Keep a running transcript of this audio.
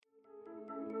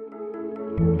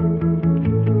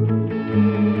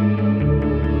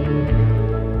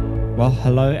Well,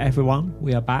 hello everyone.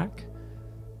 We are back.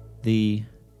 We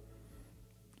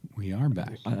are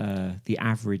back. The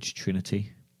average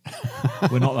Trinity.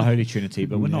 We're not the Holy Trinity,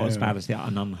 but we're not as bad as the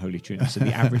unholy Trinity. So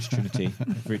the average Trinity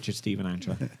of Richard, Steve, and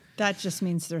Angela. That just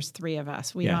means there's three of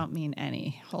us. We Yeah. don't mean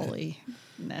any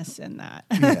holiness in that.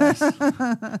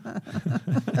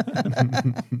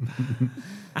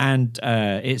 And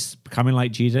it's becoming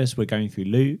like Jesus. We're going through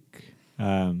Luke.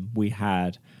 We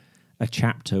had a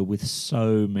chapter with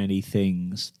so many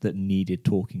things that needed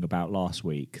talking about last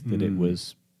week that it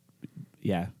was.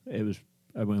 I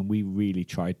mean, we really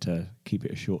tried to keep it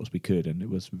as short as we could, and it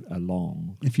was a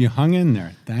long. If you hung in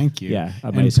there, thank you. Yeah,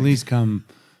 and amazing. please come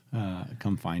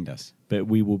find us. But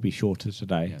we will be shorter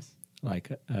today. Yes.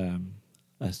 Like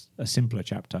a simpler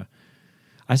chapter.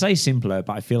 I say simpler,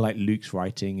 but I feel like Luke's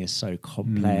writing is so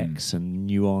complex and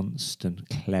nuanced and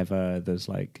clever. There's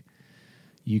like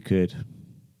you could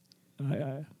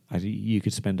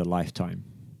spend a lifetime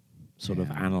sort of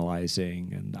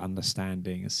analyzing and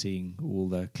understanding and seeing all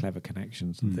the clever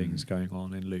connections and things going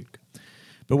on in Luke.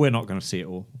 But we're not going to see it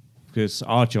all, because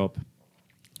our job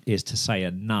is to say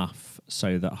enough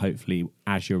so that hopefully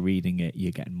as you're reading it,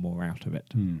 you're getting more out of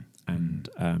it and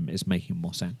it's making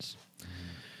more sense.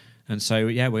 And so,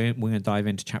 we're going to dive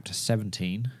into chapter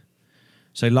 17.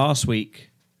 So last week,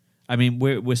 I mean,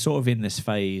 we're sort of in this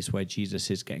phase where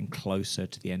Jesus is getting closer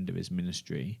to the end of his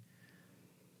ministry.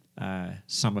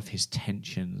 Some of his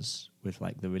tensions with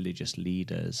like the religious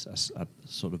leaders are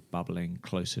sort of bubbling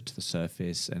closer to the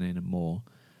surface and in a more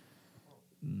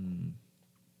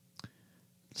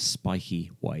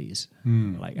spiky ways,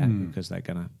 because they're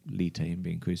going to lead to him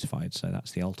being crucified. So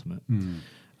that's the ultimate.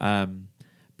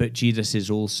 But Jesus is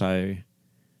also,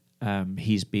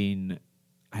 he's been,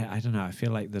 I don't know, I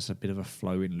feel like there's a bit of a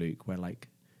flow in Luke where like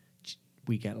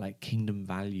we get like kingdom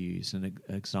values and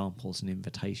examples and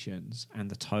invitations, and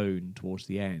the tone towards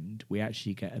the end, we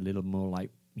actually get a little more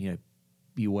like,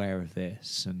 beware of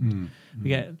this. And we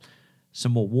get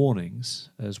some more warnings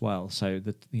as well. So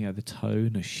the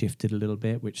tone has shifted a little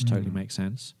bit, which totally makes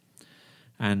sense.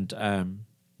 And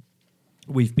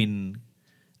we've been,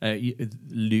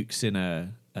 Luke's in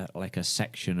a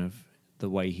section of the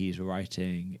way he's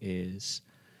writing is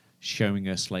showing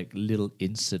us like little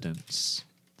incidents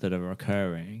that are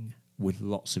occurring with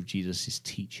lots of Jesus's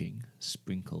teaching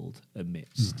sprinkled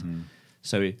amidst.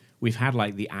 So we've had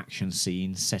like the action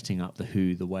scene setting up the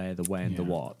who, the where, the when, the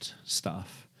what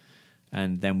stuff.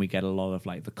 And then we get a lot of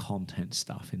like the content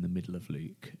stuff in the middle of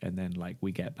Luke. And then like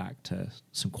we get back to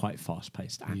some quite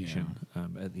fast-paced action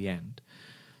at the end.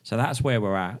 So that's where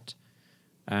we're at.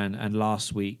 And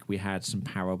last week we had some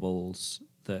parables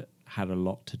that had a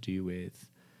lot to do with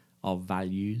our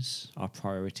values, our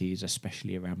priorities,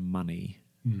 especially around money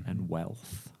and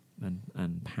wealth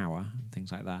and power and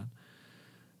things like that.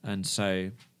 And so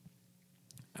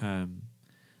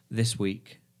this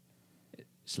week,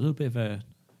 it's a little bit of a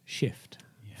shift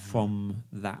from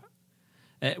that.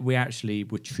 We actually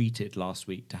were treated last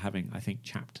week to having, I think,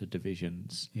 chapter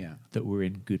divisions that were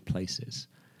in good places.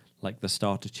 Like the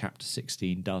start of chapter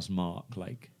 16 does mark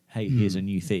like, hey, here's a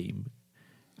new theme.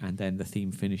 And then the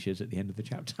theme finishes at the end of the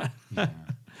chapter.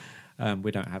 We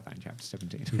don't have that in chapter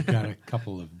 17. We've got a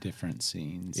couple of different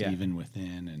scenes, even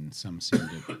within, and some seem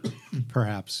to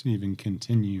perhaps even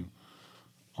continue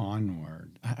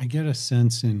onward. I get a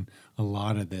sense in a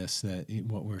lot of this that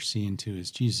what we're seeing too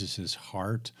is Jesus's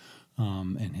heart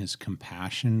and his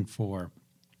compassion for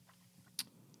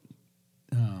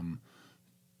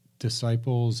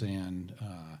disciples and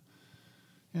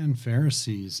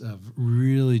Pharisees of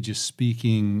really just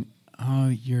speaking,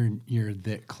 you're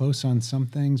that close on some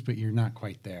things, but you're not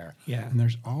quite there. Yeah. And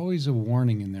there's always a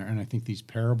warning in there. And I think these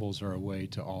parables are a way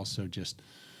to also just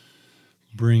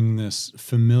bring this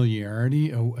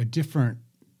familiarity, a different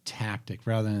tactic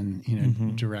rather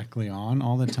than, directly on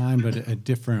all the time, but a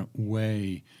different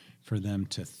way for them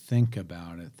to think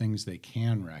about it, things they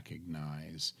can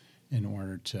recognize in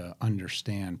order to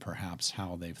understand perhaps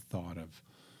how they've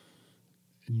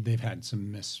had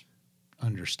some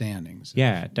misunderstandings.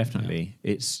 Yeah, definitely.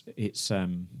 It's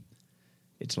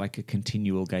like a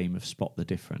continual game of spot the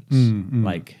difference.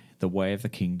 Like the way of the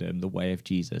kingdom, the way of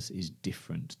Jesus is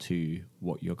different to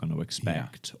what you're going to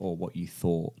expect or what you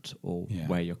thought or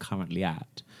where you're currently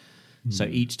at. So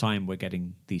each time we're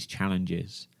getting these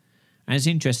challenges. And it's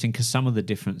interesting because some of the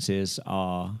differences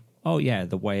are,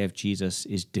 the way of Jesus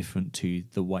is different to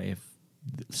the way of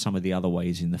some of the other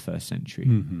ways in the first century,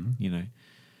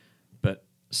 But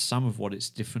some of what it's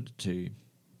different to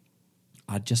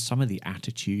are just some of the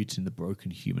attitudes in the broken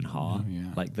human heart,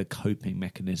 like the coping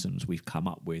mechanisms we've come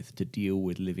up with to deal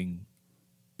with living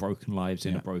broken lives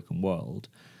in a broken world.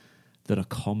 that are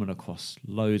common across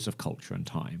loads of culture and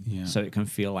time. Yeah. So it can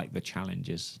feel like the challenge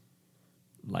is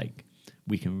like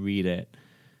we can read it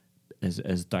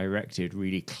as directed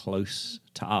really close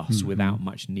to us without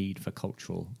much need for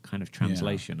cultural kind of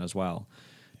translation as well.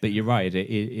 But you're right,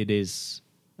 it is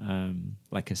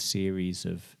like a series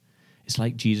of, it's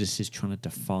like Jesus is trying to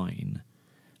define,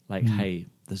 like, hey,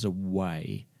 there's a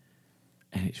way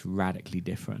and it's radically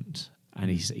different.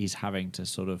 And he's having to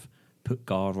sort of put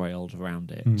guardrails around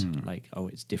it, like, oh,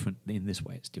 it's different in this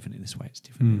way, it's different in this way, it's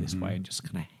different in this way, and just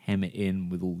kind of hem it in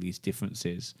with all these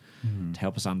differences to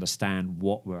help us understand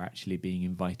what we're actually being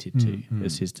invited to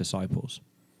as his disciples.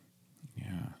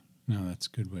 Yeah. No, that's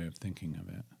a good way of thinking of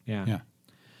it. Yeah. Yeah.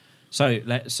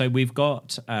 So we've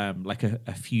got like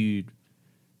a few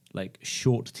like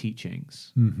short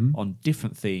teachings on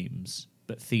different themes,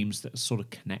 but themes that sort of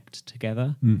connect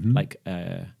together, like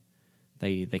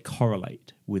they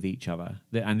correlate with each other.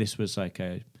 And this was like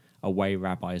a way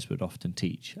rabbis would often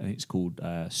teach. I think it's called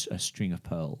a string of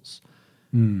pearls.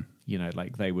 You know,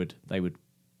 like they would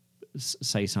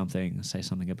say something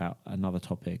about another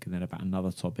topic and then about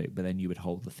another topic, but then you would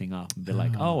hold the thing up and be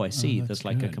like, oh, I see. There's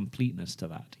like a completeness to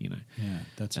that, you know. Yeah,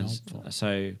 that's helpful.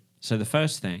 So the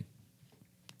first thing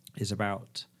is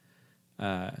about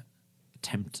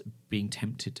being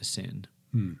tempted to sin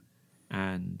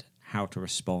and how to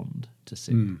respond to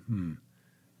sin.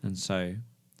 And so,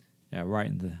 yeah, right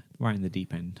in the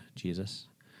deep end, Jesus.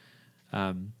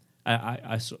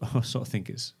 I sort of think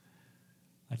it's,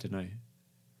 I don't know,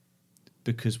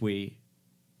 because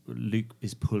Luke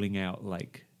is pulling out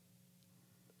like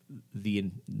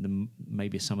the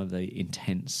maybe some of the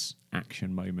intense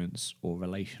action moments or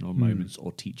relational moments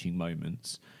or teaching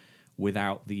moments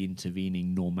without the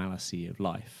intervening normalcy of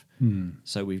life.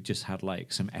 So we've just had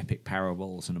like some epic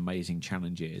parables and amazing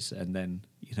challenges, and then,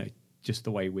 you know, just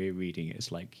the way we're reading it,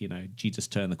 it's like, you know, Jesus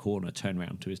turned the corner, turned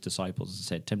around to his disciples and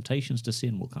said, temptations to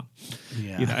sin will come.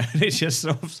 Yeah. You know, and it's just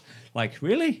sort of like,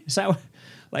 really? Is that,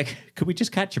 like, could we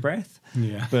just catch your breath?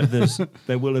 Yeah. But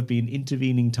there will have been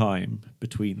intervening time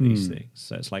between these things.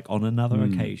 So it's like on another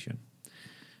occasion.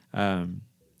 Yeah,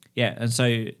 and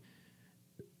so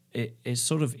it's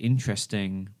sort of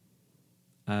interesting.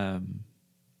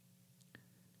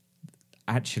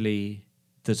 Actually,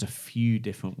 there's a few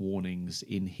different warnings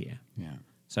in here. Yeah.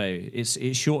 So it's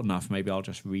short enough. Maybe I'll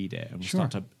just read it and we'll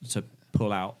start to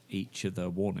pull out each of the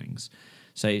warnings.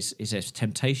 So it says,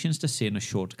 temptations to sin are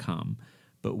sure to come,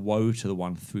 but woe to the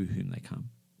one through whom they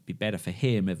come. It'd be better for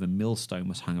him if a millstone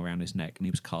was hung around his neck and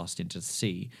he was cast into the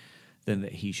sea than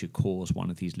that he should cause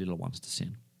one of these little ones to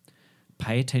sin.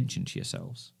 Pay attention to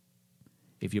yourselves.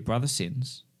 If your brother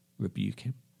sins, rebuke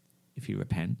him. If he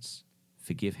repents,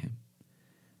 forgive him.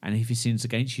 And if he sins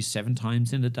against you 7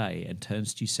 times in a day and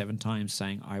turns to you 7 times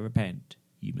saying, I repent,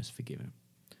 you must forgive him.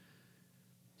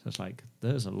 So it's like,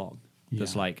 there's a lot. Yeah.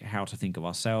 There's like how to think of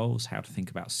ourselves, how to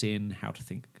think about sin, how to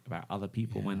think about other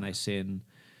people when they sin,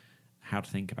 how to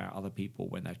think about other people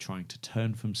when they're trying to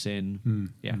turn from sin.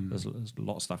 There's a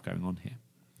lot of stuff going on here.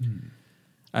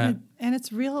 And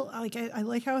it's real. Like I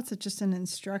like how it's just an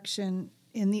instruction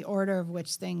in the order of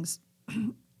which things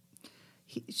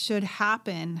should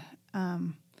happen.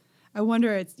 I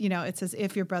wonder, it says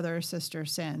if your brother or sister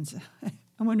sins.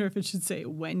 I wonder if it should say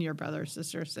when your brother or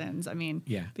sister sins. I mean,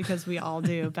 because we all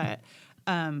do. But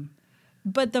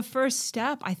the first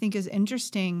step I think is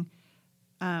interesting.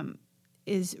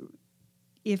 Is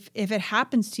if it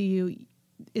happens to you,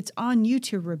 it's on you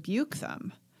to rebuke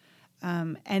them,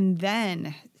 and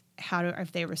then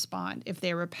if they respond. If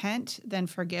they repent, then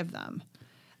forgive them.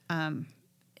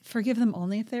 Forgive them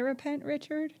only if they repent,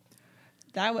 Richard?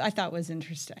 That I thought was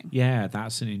interesting. Yeah,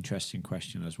 that's an interesting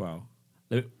question as well.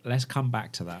 Let's come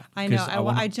back to that. I know.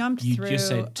 I jumped through just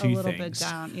said 2 a little things, bit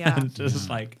down. Yeah. And just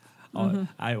like,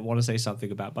 I want to say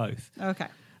something about both. Okay.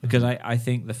 Because I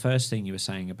think the first thing you were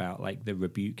saying about like the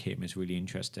rebuke him is really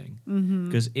interesting.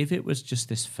 Because if it was just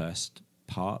this first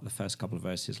part, the first couple of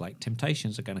verses, like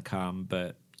temptations are going to come,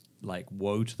 but like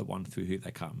woe to the one through who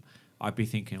they come, I'd be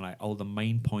thinking like, oh, the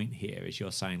main point here is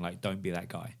you're saying like, don't be that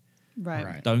guy.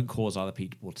 Right. Don't cause other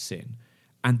people to sin.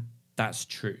 And that's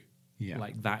true. Yeah.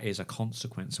 Like that is a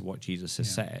consequence of what Jesus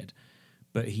has said.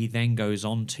 But he then goes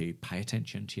on to pay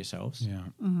attention to yourselves.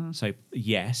 Yeah. So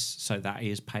yes, so that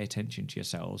is pay attention to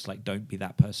yourselves. Like don't be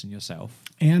that person yourself.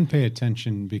 And pay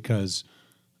attention because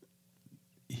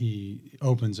he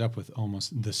opens up with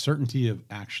almost the certainty of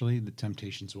actually the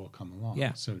temptations will come along.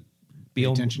 Yeah. So Be pay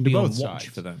on, attention be to on both watch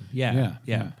sides. for them. Yeah.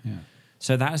 Yeah.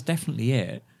 So that's definitely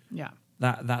it. Yeah.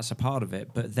 That's a part of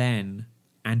it. But then,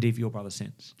 and if your brother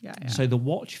sins. Yeah. So the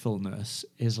watchfulness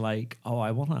is like, oh, I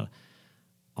want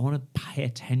to pay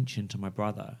attention to my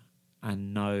brother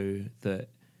know that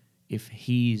if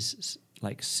he's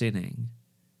like sinning,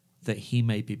 that he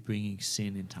may be bringing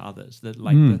sin into others. That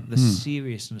like the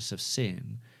seriousness of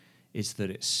sin is that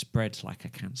it spreads like a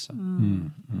cancer,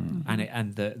 and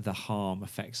the harm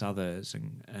affects others,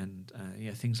 and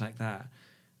things like that.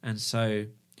 And so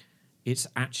it's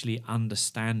actually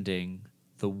understanding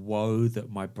the woe that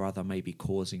my brother may be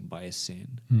causing by his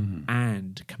sin,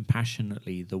 and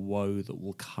compassionately the woe that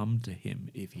will come to him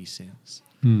if he sins.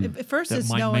 At first, that it's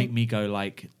might knowing, make me go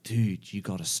like, dude, you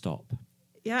got to stop.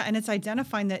 Yeah, and it's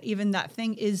identifying that even that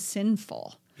thing is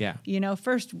sinful. Yeah.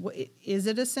 First, is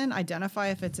it a sin? Identify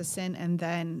if it's a sin, and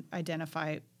then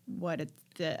identify what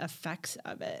the effects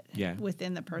of it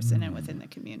within the person and within the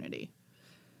community.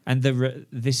 And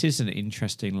this is an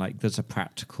interesting, like, there's a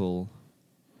practical,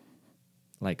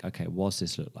 like, okay, what does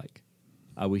this look like?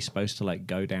 Are we supposed to, like,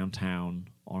 go downtown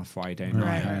on a Friday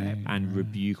night and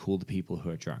rebuke all the people who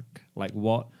are drunk? Like,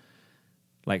 what?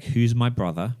 Like, who's my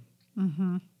brother?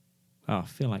 Mm-hmm. Oh, I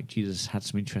feel like Jesus had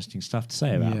some interesting stuff to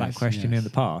say about that question in the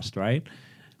past, right?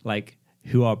 Like,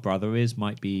 who our brother is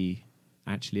might be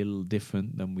actually a little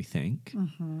different than we think.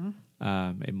 Mm-hmm.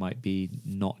 It might be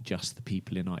not just the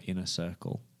people in our inner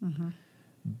circle. Mm-hmm.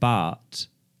 But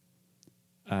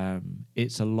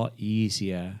it's a lot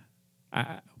easier,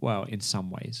 well, in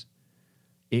some ways.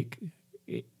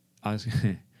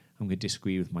 I'm going to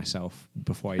disagree with myself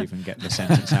before I even get the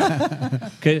sentence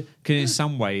out. Because in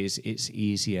some ways, it's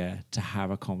easier to have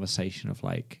a conversation of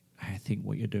like, I think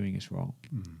what you're doing is wrong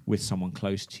with someone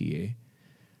close to you.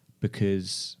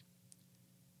 Because,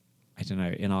 I don't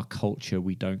know, in our culture,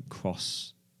 we don't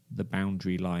cross the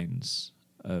boundary lines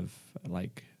of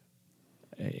like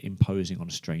imposing on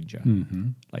a stranger. Mm-hmm.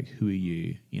 Like, who are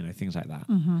you? Things like that.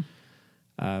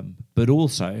 Mm-hmm. But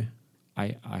also,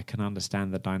 I can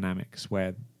understand the dynamics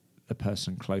where the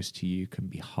person close to you can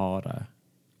be harder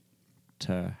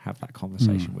to have that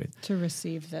conversation with. To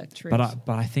receive the truth. But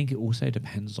I think it also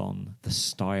depends on the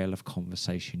style of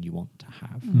conversation you want to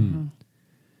have. Mm-hmm.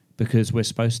 Because we're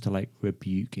supposed to like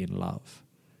rebuke in love.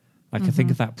 Like I think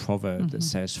of that proverb that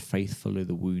says, faithful are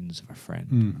the wounds of a friend.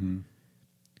 Mm-hmm.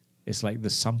 It's like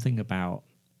there's something about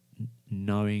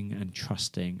knowing and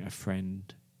trusting a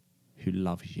friend who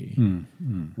loves you,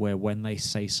 where when they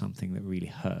say something that really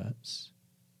hurts,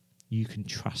 you can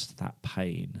trust that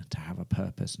pain to have a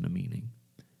purpose and a meaning.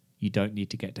 You don't need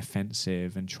to get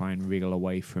defensive and try and wriggle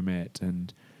away from it.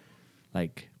 And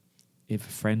like, if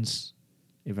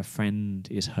a friend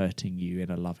is hurting you in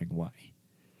a loving way,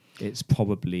 it's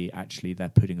probably actually they're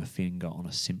putting a finger on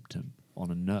a symptom, on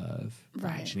a nerve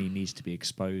that actually needs to be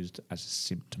exposed as a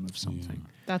symptom of something.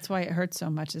 Yeah. That's why it hurts so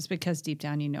much, is because deep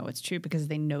down you know it's true, because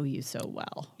they know you so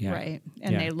well, right?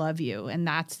 And they love you, and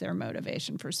that's their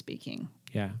motivation for speaking.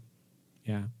 Yeah.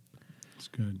 Yeah. That's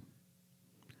good.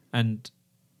 And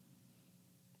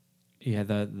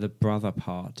the brother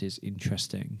part is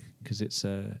interesting because it's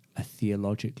a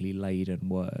theologically laden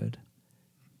word.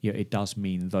 It does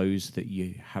mean those that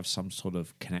you have some sort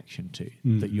of connection to,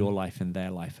 that your life and their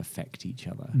life affect each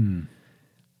other.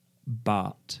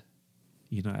 But,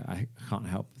 I can't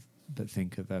help but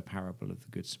think of the parable of the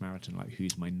Good Samaritan, like,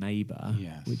 who's my neighbor,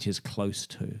 which is close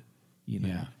to,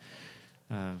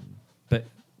 but,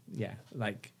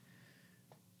 like,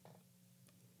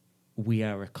 we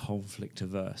are a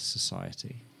conflict-averse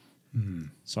society.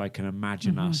 So I can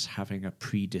imagine us having a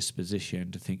predisposition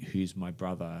to think, who's my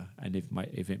brother, and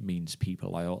if it means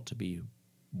people I ought to be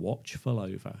watchful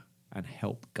over and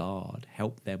help guard,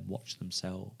 help them watch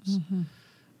themselves,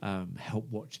 help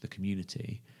watch the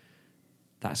community.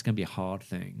 That's going to be a hard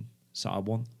thing. So I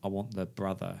want the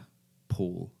brother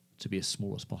pool to be as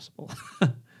small as possible.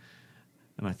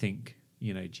 And I think,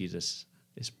 Jesus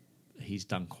he's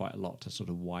done quite a lot to sort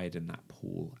of widen that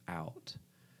pool out.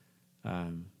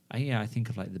 I think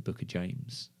of like the Book of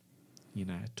James,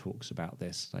 it talks about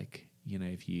this, like,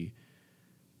 if you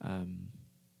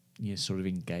sort of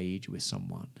engage with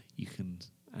someone, you can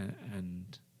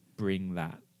and bring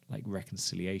that like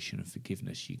reconciliation and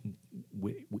forgiveness, you can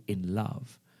in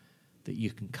love, that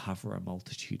you can cover a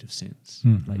multitude of sins.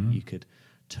 Like you could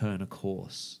turn a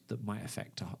course that might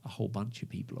affect a whole bunch of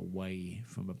people away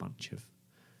from a bunch of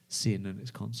sin and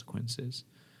its consequences.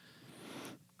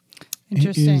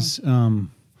 Interesting.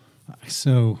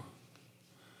 So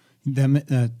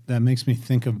that makes me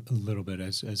think of a little bit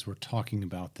as we're talking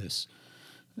about this,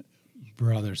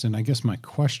 brothers. And I guess my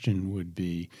question would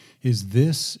be: is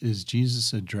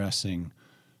Jesus addressing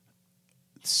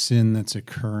sin that's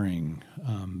occurring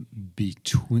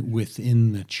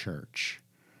within the church?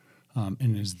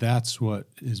 And that's what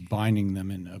is binding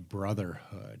them in a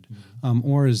brotherhood?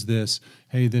 Or is this,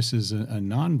 hey, this is a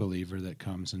non-believer that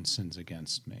comes and sins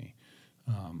against me?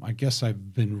 I guess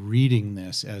I've been reading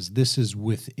this as this is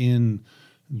within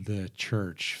the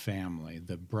church family,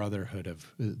 the brotherhood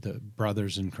of the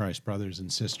brothers in Christ, brothers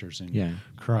and sisters in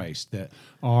Christ that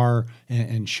are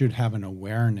and should have an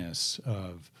awareness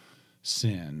of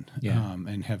sin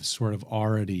and have sort of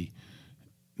already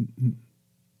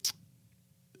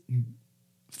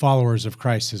followers of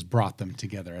Christ has brought them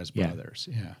together as brothers.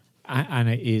 And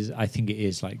it is, I think it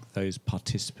is like those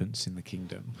participants in the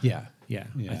kingdom. Yeah.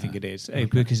 I think it is.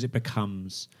 Because it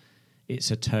becomes,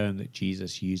 it's a term that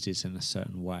Jesus uses in a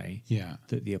certain way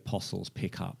that the apostles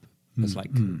pick up. It's like,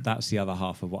 that's the other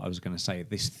half of what I was going to say,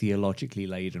 this theologically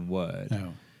laden word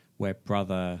where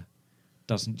brother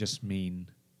doesn't just mean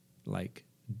like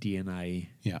DNA,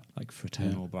 like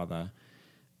fraternal brother,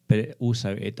 but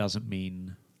it doesn't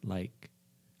mean like,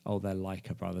 oh, they're like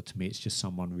a brother to me. It's just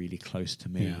someone really close to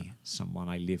me, someone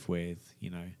I live with,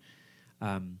 you know.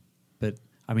 But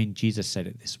I mean, Jesus said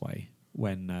it this way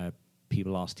when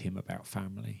people asked him about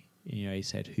family. You know, he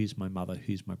said, "Who's my mother?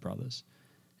 Who's my brothers?"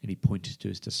 And he pointed to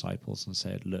his disciples and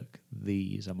said, "Look,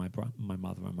 these are my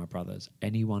mother and my brothers.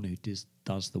 Anyone who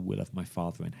does the will of my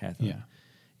Father in heaven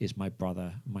is my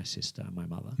brother, my sister, and my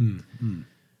mother."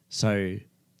 So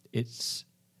it's,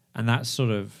 and that's sort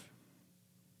of,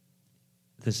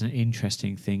 there's an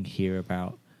interesting thing here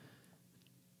about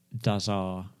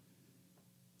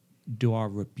do our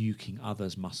rebuking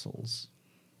others muscles,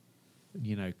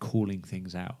 you know, calling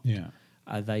things out,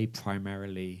 are they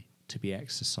primarily to be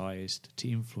exercised to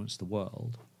influence the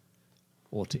world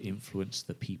or to influence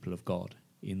the people of God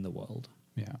in the world?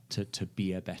 To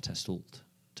be a better salt,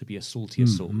 to be a saltier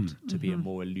salt, to be a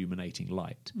more illuminating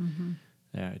light,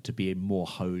 to be more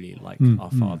holy like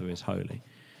our Father is holy.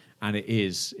 And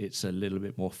it's a little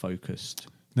bit more focused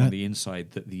on the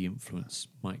inside that the influence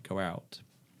might go out,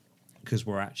 because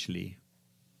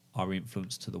our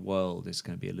influence to the world is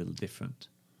going to be a little different.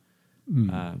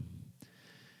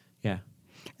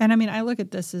 And I mean, I look at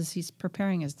this as he's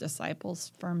preparing his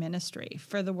disciples for ministry,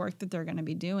 for the work that they're going to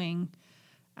be doing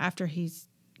after he's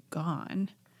gone.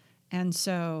 And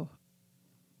so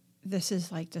this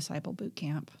is like disciple boot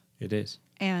camp. It is.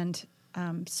 And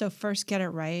so first get it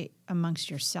right amongst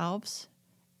yourselves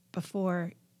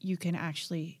before you can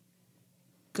actually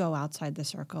go outside the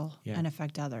circle and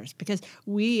affect others. Because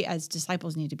we as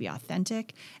disciples need to be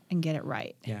authentic and get it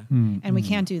right. And we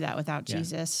can't do that without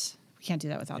Jesus. We can't do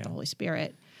that without the Holy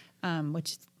Spirit,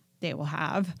 which they will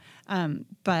have.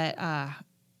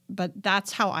 But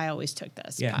that's how I always took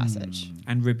this passage.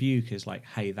 And rebuke is like,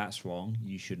 hey, that's wrong.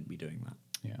 You shouldn't be doing that.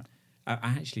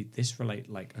 Actually, this relate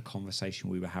like a conversation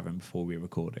we were having before we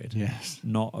recorded.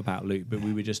 Not about Luke, but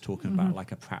we were just talking about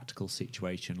like a practical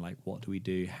situation, like what do we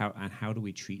do? How do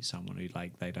we treat someone who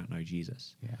like they don't know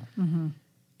Jesus?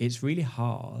 It's really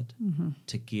hard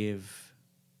to give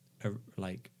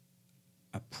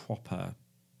a proper,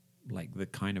 like the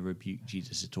kind of rebuke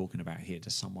Jesus is talking about here to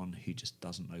someone who just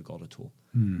doesn't know God at all.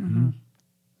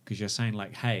 Because you're saying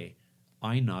like, hey,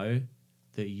 I know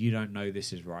that you don't know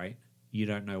this is right. You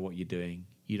don't know what you're doing.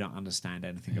 You don't understand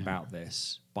anything about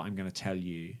this. But I'm going to tell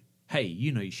you, hey,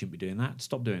 you know you shouldn't be doing that.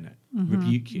 Stop doing it.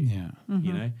 Rebuke you.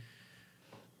 You know.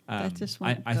 That just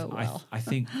won't go well. I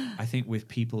think with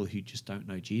people who just don't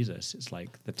know Jesus, it's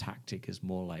like the tactic is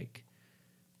more like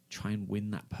try and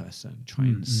win that person, try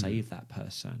and save that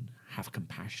person, have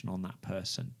compassion on that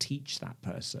person, teach that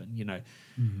person. You know.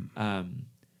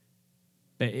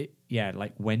 But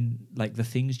like when, like the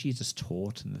things Jesus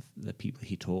taught and the people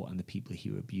he taught and the people he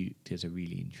rebuked is a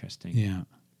really interesting,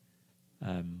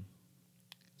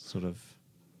 sort of,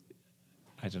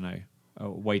 I don't know, a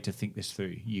way to think this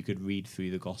through. You could read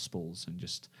through the Gospels and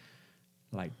just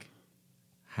like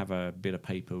have a bit of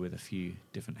paper with a few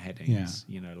different headings,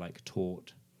 you know, like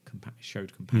taught,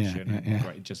 showed compassion,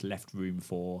 and just left room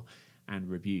for, and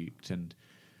rebuked. And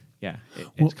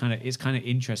it's kind of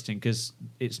interesting because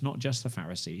it's not just the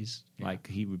Pharisees. Like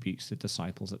he rebukes the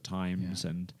disciples at times,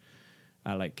 and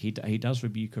like he does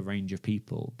rebuke a range of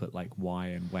people. But like why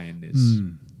and when is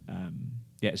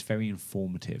it's very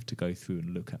informative to go through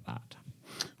and look at that.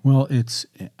 Well,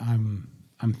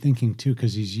 I'm thinking too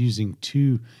because he's using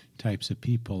two types of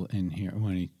people in here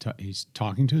when he's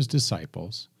talking to his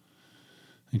disciples.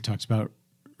 He talks about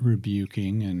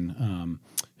rebuking and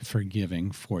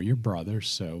forgiving for your brothers.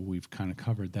 So we've kind of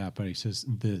covered that. But he says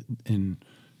in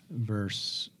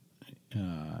verse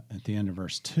at the end of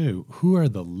verse 2, who are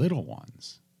the little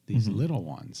ones? These little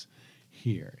ones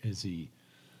here. Is he?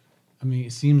 I mean,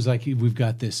 it seems like we've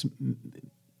got this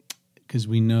because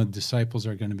we know disciples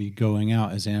are going to be going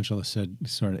out, as Angela said,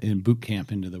 sort of in boot camp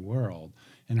into the world.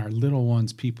 And our little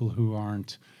ones, people who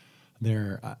aren't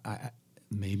there,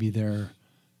 maybe they're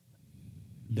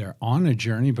on a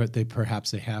journey, but they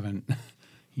haven't,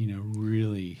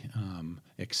 really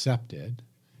accepted.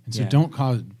 And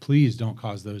so please don't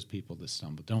cause those people to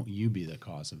stumble. Don't you be the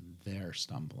cause of their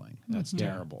stumbling. That's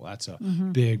terrible. That's a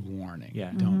big warning.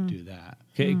 Yeah. Don't do that.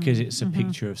 Because it's a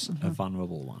picture of a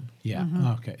vulnerable one. Yeah.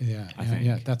 Okay. Yeah. I think.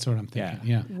 Yeah. That's what I'm thinking.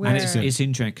 Yeah. And it's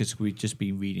interesting because we've just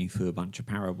been reading through a bunch of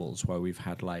parables where we've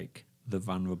had like the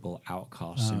vulnerable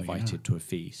outcasts invited to a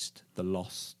feast, the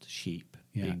lost sheep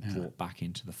being brought back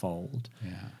into the fold,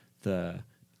 the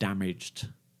damaged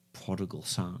prodigal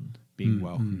son being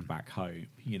welcomed back home.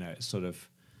 It's sort of,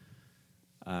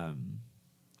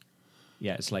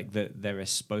 it's like there is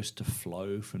supposed to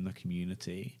flow from the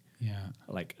community,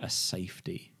 like a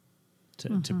safety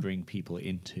to bring people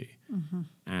into,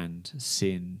 and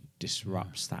sin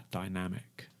disrupts that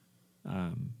dynamic,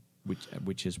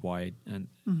 which is why, and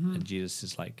Jesus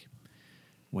is like,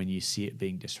 when you see it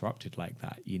being disrupted like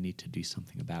that, you need to do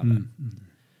something about it.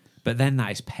 But then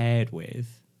that is paired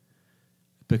with,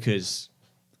 because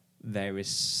there is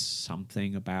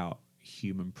something about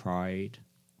human pride,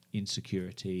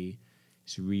 insecurity.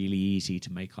 It's really easy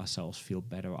to make ourselves feel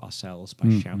better at ourselves by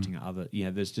shouting at others.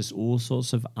 There's just all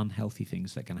sorts of unhealthy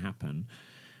things that can happen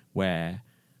where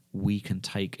we can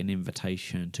take an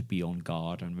invitation to be on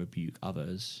guard and rebuke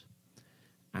others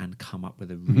and come up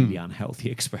with a really unhealthy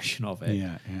expression of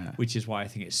it. Which is why I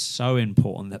think it's so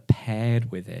important that paired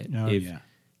with it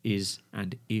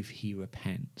if he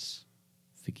repents,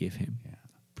 forgive him,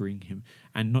 bring him,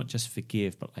 and not just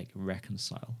forgive, but like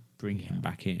reconcile, bring him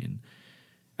back in.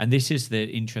 And this is the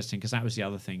interesting, because that was the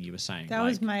other thing you were saying. That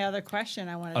was my other question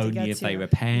I wanted to get to. Only if they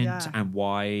repent, and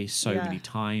why so many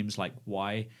times, like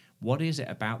why, what is it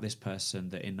about this person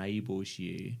that enables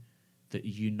you, that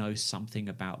something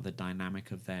about the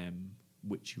dynamic of them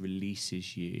which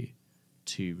releases you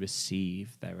to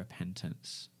receive their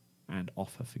repentance and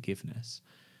offer forgiveness?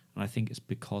 And I think it's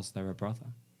because they're a brother.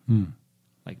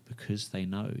 Like, because they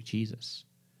know Jesus.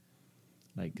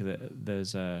 Like,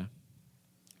 there's I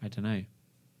don't know.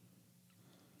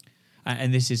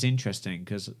 And this is interesting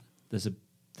because there's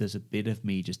a bit of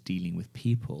me just dealing with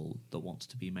people that wants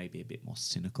to be maybe a bit more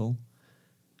cynical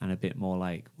and a bit more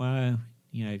like, well,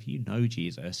 if you know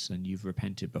Jesus and you've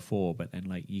repented before, but then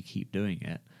like you keep doing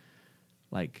it,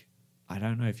 like, I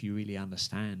don't know if you really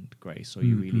understand grace, or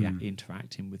you really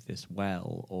interacting with this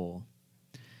well, or,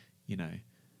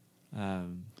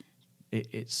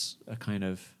 it's a kind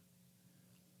of,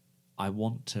 I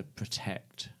want to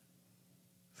protect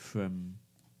from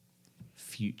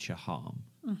future harm.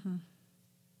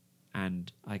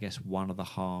 And I guess one of the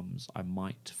harms I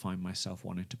might find myself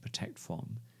wanting to protect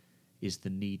from is the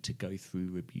need to go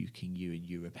through rebuking you and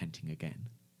you repenting again.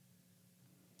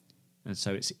 And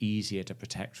so it's easier to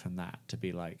protect from that, to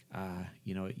be like,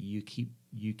 you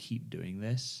keep doing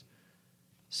this,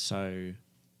 so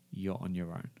you're on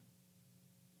your own.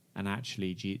 And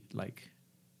actually, like,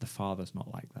 the Father's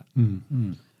not like that.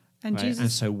 And right? Jesus, and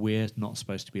so we're not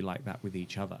supposed to be like that with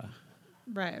each other.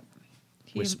 Right.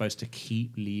 We're supposed to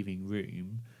keep leaving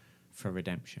room for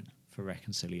redemption, for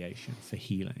reconciliation, for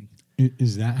healing.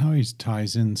 Is that how he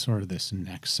ties in sort of this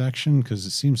next section? Because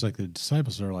it seems like the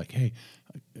disciples are like, hey,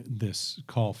 this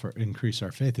call for increase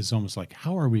our faith is almost like,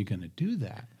 how are we going to do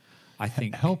that? I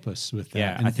think help us with that.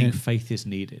 Yeah, I think faith is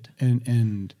needed.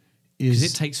 And because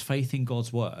it takes faith in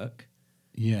God's work.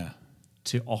 Yeah.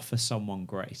 To offer someone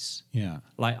grace. Yeah.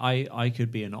 Like I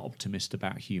could be an optimist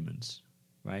about humans,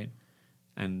 right?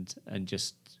 And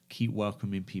just keep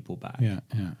welcoming people back. Yeah.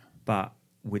 But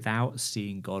without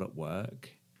seeing God at work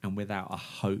and without a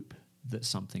hope that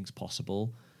something's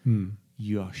possible,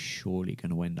 you are surely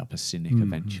going to end up a cynic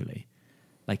eventually.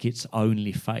 Like, it's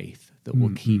only faith that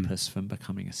will keep us from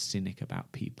becoming a cynic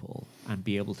about people and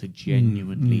be able to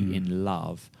genuinely, in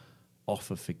love,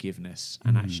 offer forgiveness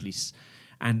and actually...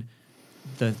 And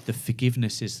the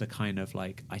forgiveness is the kind of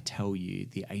like, I tell you,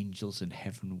 the angels in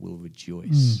heaven will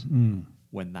rejoice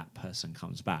when that person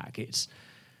comes back. It's,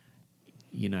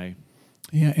 Yeah,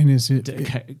 and is it...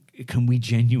 Can we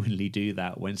genuinely do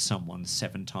that when someone's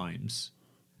 7 times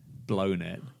blown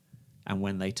it, and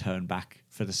when they turn back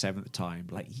for the 7th time,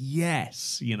 like,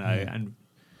 yes, and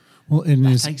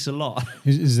that takes a lot.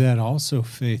 Is that also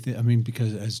faith? I mean,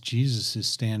 because as Jesus is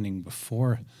standing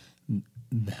before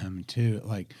them too,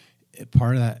 like,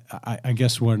 part of that, I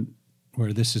guess where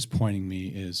this is pointing me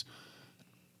is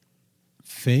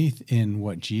faith in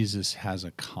what Jesus has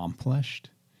accomplished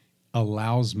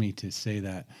allows me to say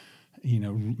that,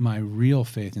 my real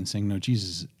faith in saying, no,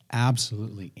 Jesus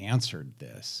absolutely answered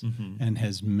this and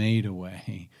has made a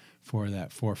way for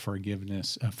that, for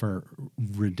forgiveness, for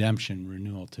redemption,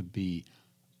 renewal to be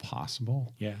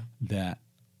possible. Yeah.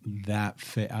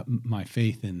 My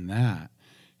faith in that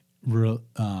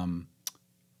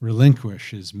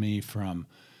relinquishes me from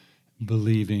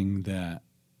believing that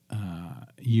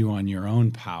you on your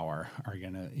own power are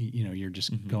gonna, you're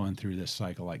just going through this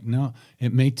cycle. Like, no,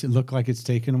 it may look like it's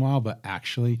taken a while, but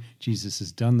actually Jesus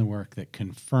has done the work that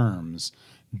confirms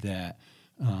that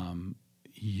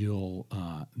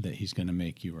that he's going to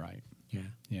make you right. Yeah.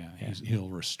 He'll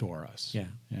restore us. Yeah.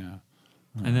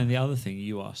 And then the other thing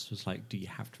you asked was like, do you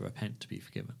have to repent to be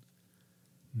forgiven?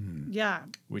 Yeah.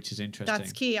 Which is interesting.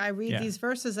 That's key. I read these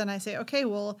verses and I say, okay,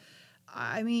 well,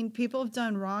 I mean, people have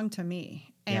done wrong to me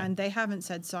and they haven't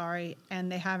said sorry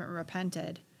and they haven't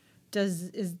repented. Does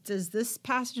this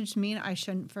passage mean I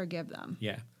shouldn't forgive them?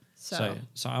 Yeah. So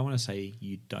I want to say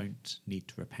you don't need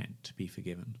to repent to be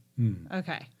forgiven.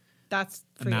 Okay. That's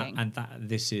freeing.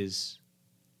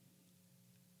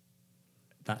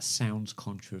 That sounds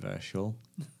controversial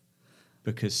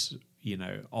because,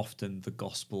 often the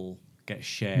gospel gets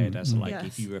shared as like,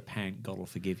 if you repent, God will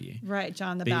forgive you. Right,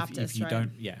 John the but Baptist, if you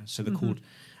don't, so the called,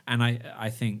 and I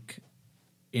think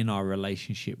in our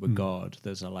relationship with God,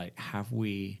 there's have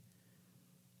we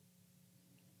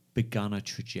begun a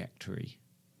trajectory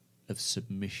of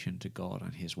submission to God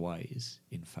and his ways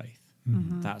in faith?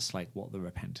 That's like what the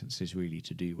repentance is really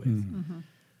to do with.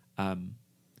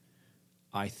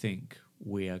 I think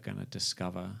we are going to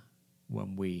discover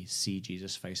when we see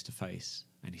Jesus face to face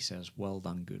and he says, well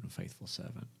done, good and faithful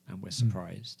servant. And we're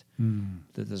surprised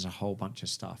that there's a whole bunch of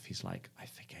stuff. He's like, I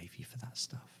forgave you for that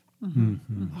stuff. Oh,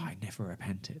 I never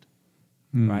repented.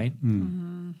 Right?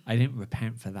 I didn't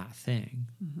repent for that thing,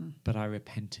 but I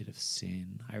repented of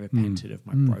sin. I repented of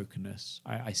my brokenness.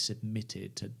 I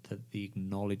submitted to the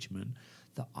acknowledgement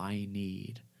that I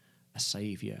need a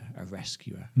savior, a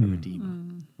rescuer, a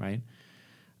redeemer. Right?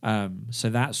 So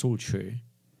that's all true.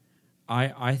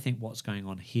 I think what's going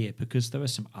on here, because there are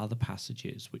some other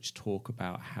passages which talk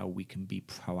about how we can be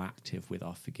proactive with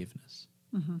our forgiveness.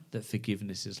 That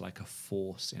forgiveness is like a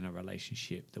force in a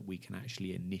relationship that we can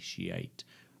actually initiate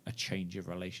a change of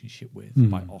relationship with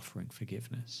by offering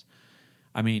forgiveness.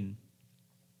 I mean,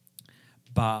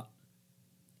 but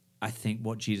I think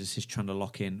what Jesus is trying to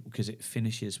lock in, because it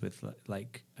finishes with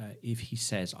if he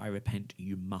says, I repent,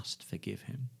 you must forgive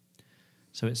him.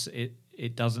 So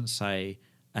it doesn't say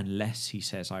unless he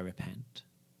says, I repent.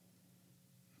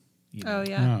 It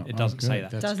doesn't say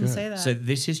that. Doesn't say that. So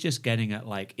this is just getting at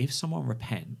if someone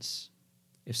repents,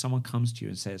 if someone comes to you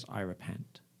and says, I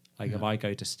repent, if I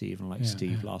go to Steve and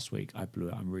Steve, last week I blew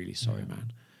it, I'm really sorry,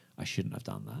 man. I shouldn't have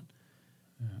done that.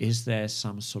 Is there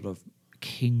some sort of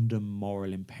kingdom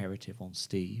moral imperative on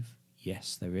Steve?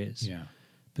 Yes, there is. Yeah.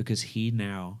 Because he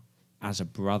now, as a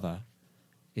brother,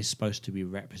 is supposed to be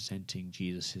representing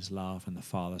Jesus' love and the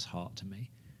Father's heart to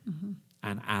me.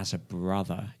 And as a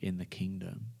brother in the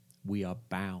kingdom, we are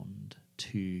bound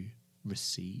to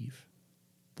receive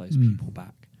those people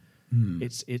back.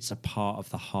 It's a part of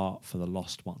the heart for the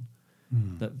lost one.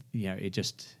 That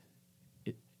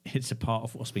it's a part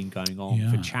of what's been going on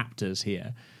for chapters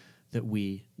here that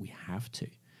we have to.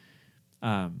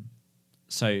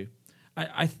 So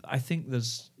I think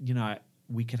there's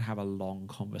we could have a long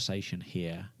conversation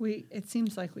here. It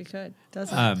seems like we could,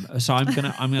 doesn't it? So I'm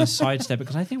gonna sidestep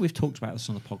because I think we've talked about this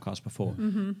on the podcast before.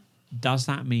 Does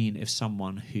that mean if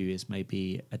someone who is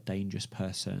maybe a dangerous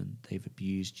person, they've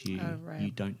abused you,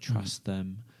 you don't trust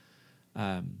them,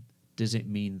 does it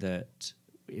mean that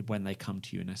when they come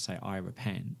to you and they say, I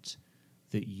repent,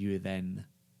 that you then,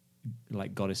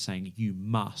 God is saying, you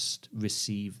must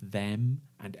receive them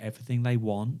and everything they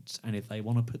want, and if they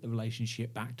want to put the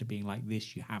relationship back to being like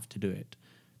this, you have to do it?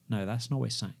 No, that's not what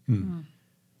it's saying.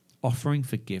 Offering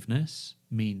forgiveness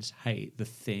means, hey, the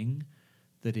thing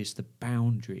that is the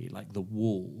boundary, like the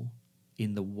wall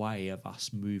in the way of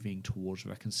us moving towards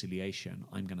reconciliation,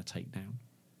 I'm going to take down.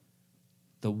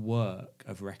 The work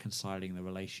of reconciling the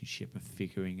relationship and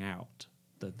figuring out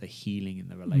the healing in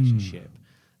the relationship,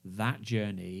 that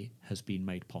journey has been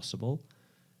made possible.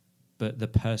 But the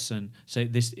person, so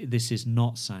this is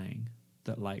not saying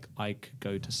that I could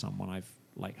go to someone I've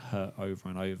hurt over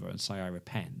and over and say I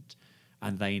repent,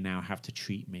 and they now have to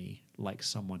treat me like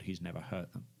someone who's never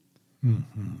hurt them.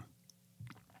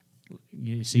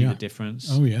 You see the difference?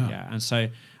 Oh, yeah. Yeah. And so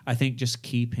I think just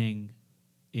keeping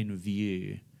in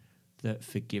view that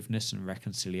forgiveness and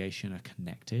reconciliation are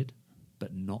connected,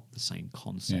 but not the same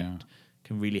concept,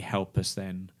 can really help us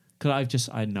then because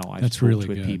I know I've That's talked really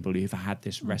with good. people who've had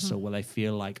this wrestle where they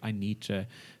feel like I need to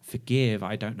forgive.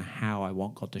 I don't know how. I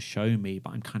want God to show me,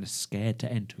 but I'm kind of scared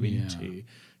to enter into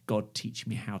God teach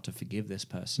me how to forgive this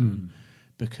person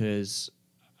because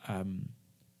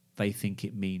they think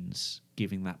it means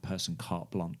giving that person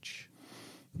carte blanche.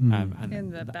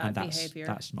 And the bad behavior.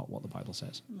 That's not what the Bible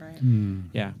says. Right.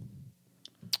 Yeah.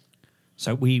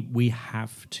 So we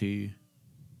have to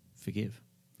forgive.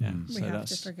 Yeah. We So have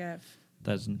to forgive.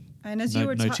 There's And as no, you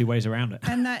were no two ways around it.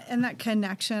 And that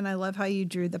connection, I love how you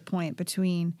drew the point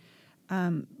between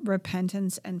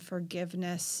repentance and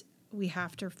forgiveness. We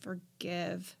have to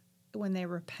forgive when they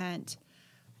repent.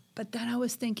 But then I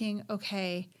was thinking,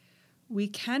 okay, we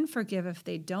can forgive if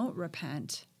they don't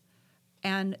repent.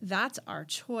 And that's our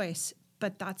choice,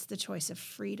 but that's the choice of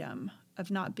freedom, of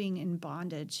not being in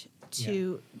bondage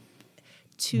to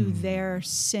their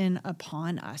sin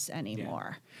upon us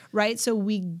anymore. Right? So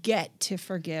we get to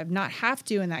forgive, not have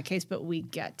to in that case, but we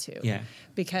get to. Yeah.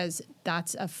 Because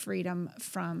that's a freedom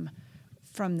from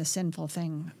the sinful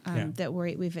thing that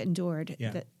we've endured.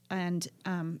 Yeah. And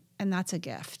that's a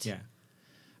gift. Yeah.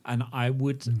 And I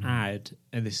would add,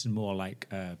 and this is more like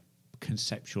a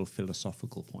conceptual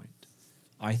philosophical point,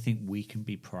 I think we can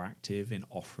be proactive in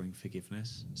offering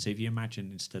forgiveness. So if you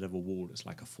imagine instead of a wall, it's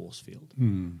like a force field,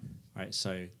 right?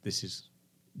 So this is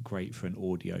great for an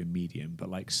audio medium, but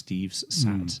like Steve's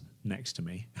sat next to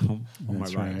me on my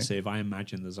right. right. So if I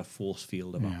imagine there's a force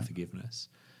field of unforgiveness,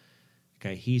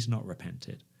 okay, he's not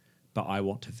repented, but I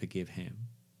want to forgive him.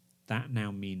 That now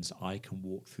means I can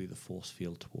walk through the force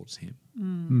field towards him.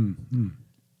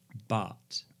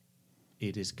 But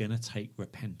it is going to take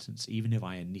repentance, even if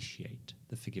I initiate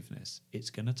the forgiveness, it's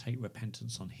going to take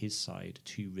repentance on his side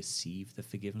to receive the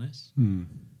forgiveness,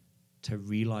 to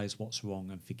realize what's wrong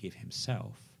and forgive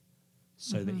himself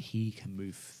so that he can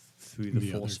move through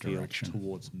the force field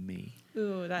towards me.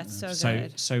 Ooh, that's so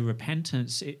good. So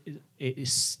repentance, it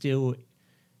is still,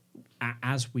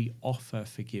 as we offer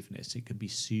forgiveness, it can be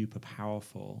super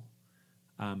powerful,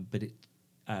 but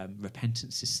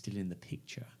repentance is still in the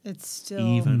picture. It's still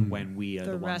even when we are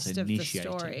the ones rest of the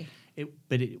initiating story.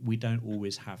 We don't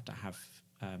always have to have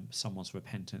someone's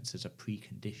repentance as a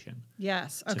precondition.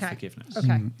 Yes. To Okay. forgiveness.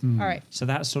 Okay. All right. So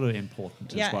that's sort of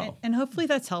important as well. And hopefully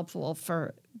that's helpful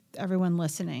for everyone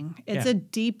listening. It's a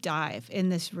deep dive in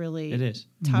this really It is.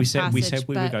 tough We said passage,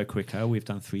 we would go quicker. We've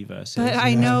done 3 verses. But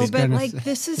I know, It's but like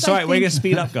this is. it's all right. We're going to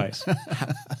speed up, guys.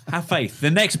 Have faith.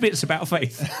 The next bit's about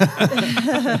faith.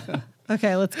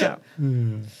 Okay, let's go.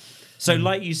 So,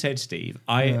 like you said, Steve,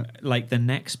 I like the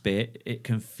next bit. It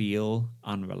can feel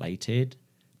unrelated,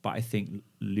 but I think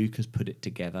Luke has put it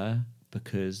together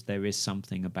because there is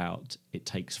something about it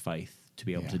takes faith to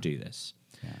be able to do this.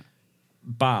 Yeah.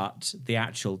 But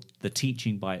the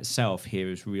teaching by itself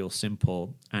here is real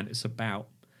simple, and it's about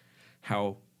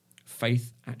how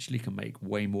faith actually can make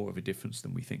way more of a difference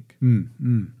than we think.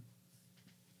 And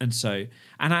I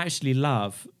actually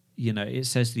love, it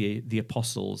says the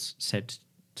apostles said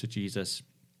to Jesus,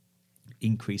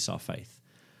 increase our faith.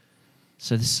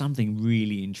 So there's something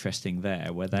really interesting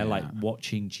there where they're like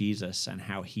watching Jesus and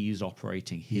how he's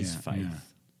operating his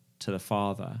faith to the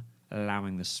Father,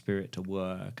 allowing the Spirit to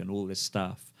work and all this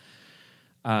stuff.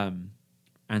 And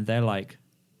they're like,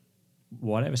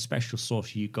 whatever special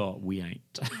sauce you got, we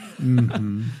ain't.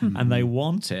 And they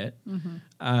want it.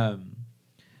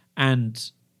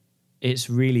 And it's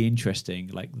really interesting,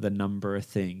 like the number of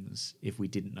things, if we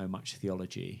didn't know much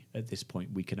theology at this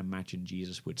point, we can imagine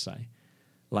Jesus would say.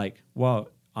 Like, well,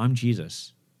 I'm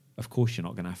Jesus. Of course you're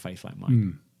not going to have faith like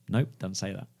mine. Nope, doesn't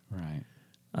say that. Right.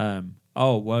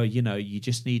 Oh, well, you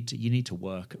need to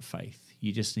work at faith.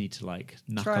 You just need to like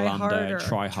knuckle under,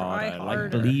 try harder,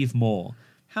 like believe more.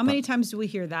 How many times do we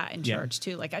hear that in church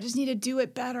too? Like, I just need to do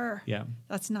it better. Yeah.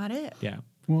 That's not it. Yeah.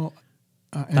 Well,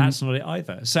 that's not it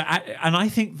either. So, and I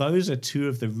think those are 2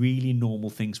 of the really normal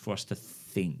things for us to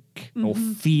think or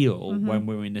feel when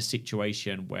we're in a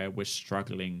situation where we're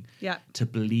struggling to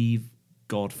believe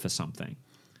God for something,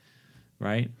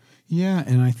 right? Yeah,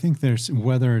 and I think there's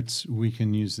we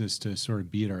can use this to sort of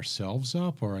beat ourselves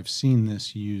up, or I've seen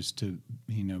this used to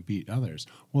beat others.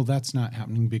 Well, that's not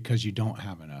happening because you don't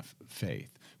have enough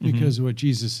faith. Because what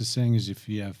Jesus is saying is, if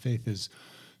you have faith as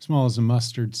small as a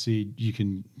mustard seed, you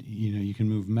can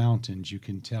move mountains. You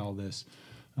can tell this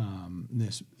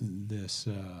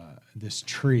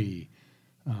tree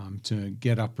to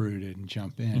get uprooted and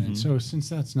jump in. And so, since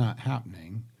that's not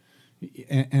happening.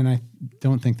 And I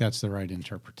don't think that's the right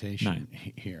interpretation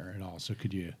here at all. So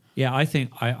could you? Yeah, I think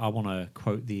I want to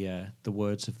quote the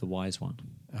words of the wise one,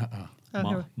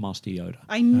 Master Yoda.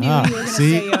 I knew you were going to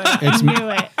say Yoda. I knew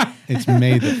it. It's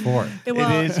May the 4th. It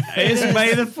is. It's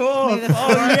May the 4th. May the 4th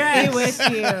Oh, yes. be with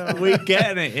you. We're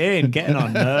getting it in, getting our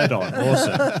nerd on.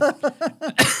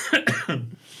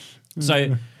 Awesome.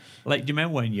 So, like, do you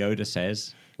remember when Yoda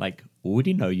says, like,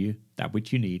 already know you, that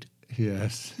which you need?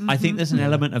 Yes. I think there's an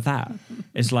element of that.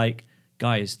 It's like,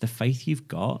 guys, the faith you've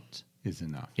got Is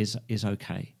enough. is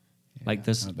okay. Yeah. Like,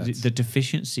 there's the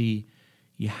deficiency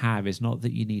you have is not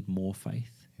that you need more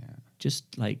faith. Yeah.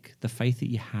 Just like the faith that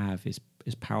you have is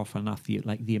powerful enough.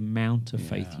 Like the amount of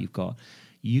faith you've got,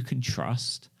 you can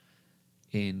trust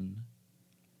in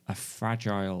a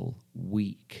fragile,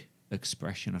 weak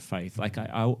expression of faith. Like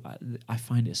I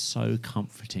find it so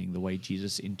comforting the way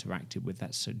Jesus interacted with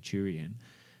that centurion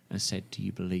and said, "Do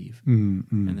you believe?"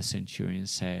 And the centurion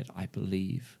said, "I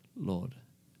believe, Lord,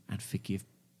 and forgive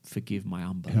my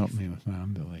unbelief." Help me with my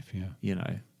unbelief, yeah. You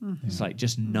know, it's like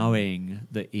just knowing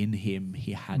that in him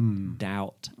he had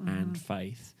doubt and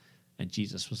faith. And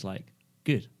Jesus was like,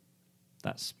 good,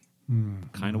 that's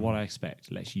kind of what I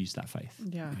expect. Let's use that faith.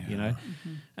 Yeah. You know?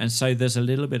 And so there's a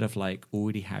little bit of like,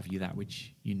 already have you that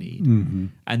which you need.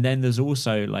 And then there's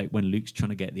also like when Luke's trying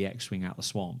to get the X-Wing out the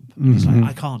swamp. He's like,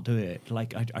 I can't do it.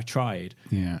 Like, I tried.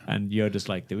 Yeah. And Yoda's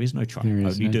like, there is no try. There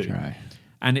is only no do. try.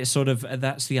 And it's sort of,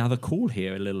 that's the other call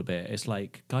here a little bit. It's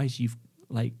like, guys, you've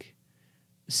like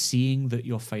seeing that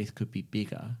your faith could be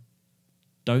bigger.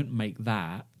 Don't make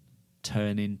that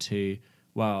turn into,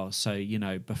 well, so, you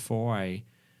know, before I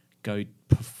go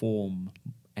perform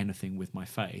anything with my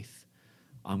faith,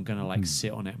 I'm going to like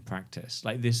sit on it and practice.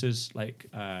 Like this is like,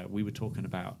 we were talking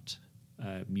about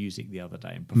music the other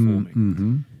day and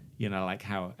performing, you know, like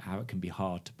how it can be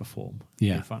hard to perform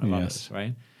in front of others,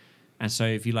 right? And so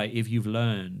if you've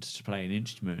learned to play an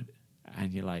instrument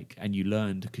and you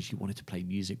learned because you wanted to play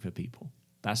music for people,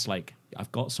 that's like,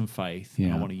 I've got some faith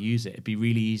and I want to use it. It'd be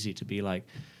really easy to be like,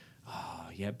 oh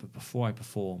yeah, but before I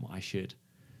perform, I should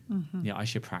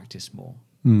practice more.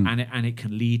 And it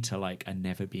can lead to like a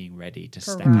never being ready to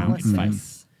step out in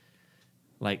faith.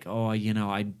 Like, oh, you know,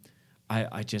 I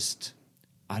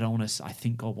don't want to, I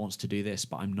think God wants to do this,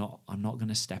 but I'm not going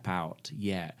to step out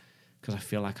yet. Because I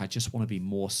feel like I just want to be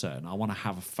more certain. I want to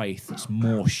have a faith that's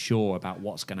more sure about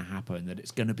what's going to happen, that it's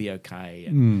going to be okay.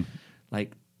 And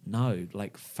like, no,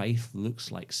 like faith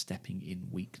looks like stepping in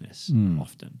weakness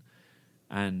often.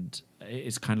 And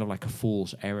it's kind of like a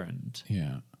fool's errand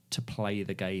to play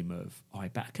the game of, oh, I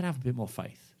bet I can have a bit more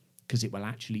faith because it will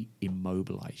actually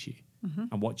immobilize you.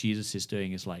 And what Jesus is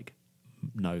doing is like,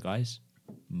 no, guys,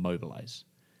 mobilize.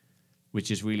 Which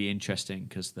is really interesting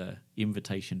because the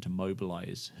invitation to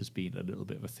mobilize has been a little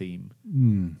bit of a theme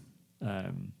in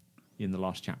the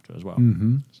last chapter as well.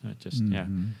 So just,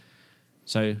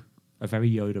 So a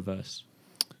very Yoda verse.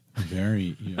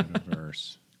 Very Yoda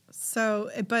verse. So,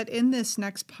 but in this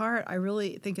next part, I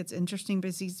really think it's interesting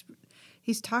because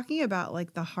he's talking about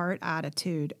like the heart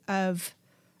attitude of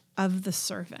the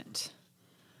servant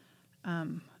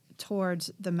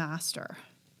towards the master.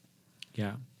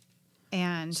 Yeah.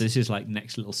 And so this is like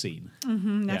next little scene.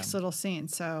 Next little scene.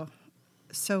 So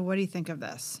what do you think of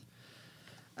this?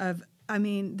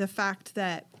 The fact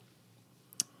that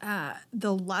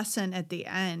the lesson at the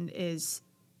end is,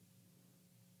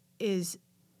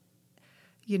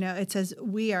 you know, it says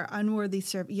we are unworthy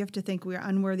servants. You have to think we are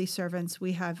unworthy servants.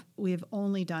 We have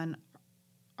only done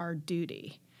our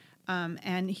duty.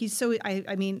 And he's so.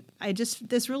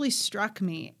 This really struck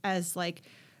me as like.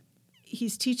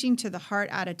 He's teaching to the heart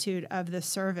attitude of the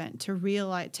servant to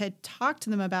realize, to talk to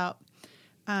them about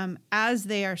as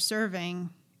they are serving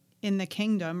in the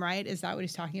kingdom, right? Is that what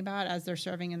he's talking about? As they're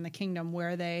serving in the kingdom,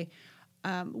 where they're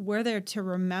to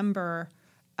remember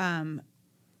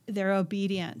their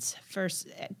obedience first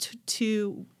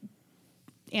to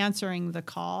answering the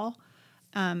call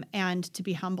and to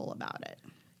be humble about it.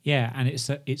 Yeah, and it's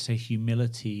a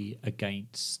humility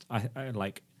against, I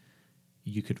like.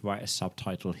 You could write a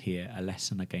subtitle here, a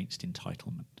lesson against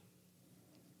entitlement.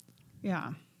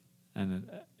 Yeah. And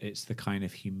it's the kind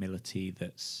of humility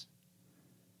that's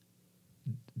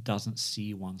doesn't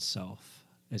see oneself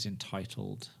as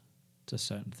entitled to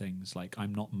certain things. Like,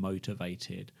 I'm not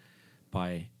motivated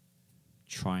by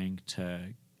trying to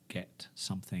get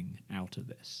something out of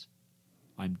this.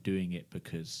 I'm doing it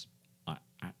because I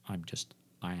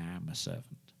am a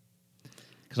servant.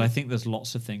 Because I think there's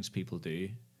lots of things people do.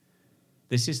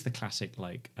 This is the classic,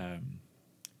 like,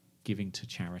 giving to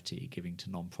charity, giving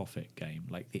to non-profit game,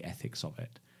 like the ethics of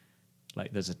it.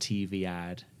 Like, there's a TV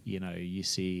ad, you know, you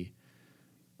see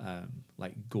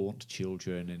like gaunt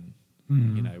children in,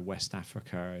 you know, West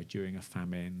Africa during a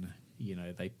famine, you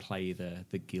know, they play the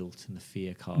guilt and the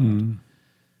fear card.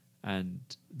 And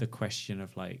the question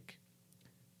of, like,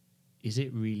 is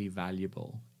it really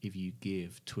valuable if you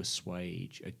give to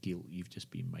assuage a guilt you've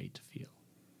just been made to feel?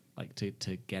 Like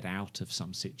to get out of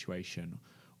some situation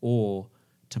or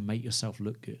to make yourself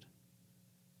look good?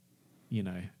 You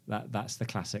know, that's the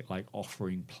classic, like,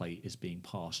 offering plate is being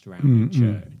passed around in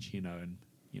church, you know, and,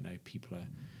 you know, people are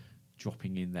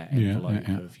dropping in their envelope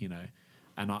of, you know,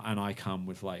 and I come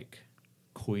with, like,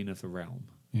 coin of the realm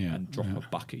and drop a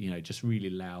bucket, you know, just really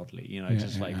loudly, you know,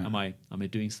 am I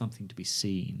doing something to be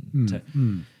seen?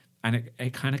 And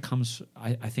it kind of comes,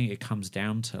 I think it comes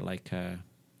down to, like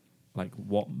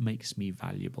what makes me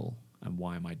valuable and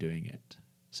why am I doing it?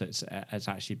 So it's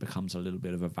actually becomes a little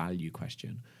bit of a value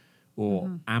question.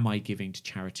 Or am I giving to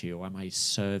charity, or am I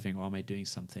serving, or am I doing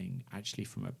something actually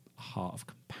from a heart of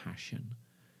compassion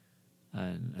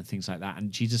and things like that?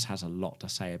 And Jesus has a lot to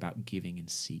say about giving in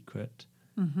secret,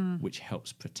 which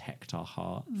helps protect our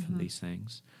heart from these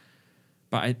things.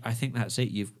 But I think that's it.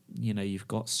 You've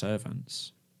got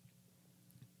servants,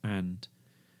 and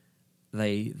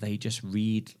they just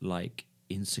read like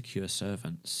insecure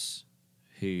servants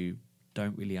who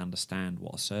don't really understand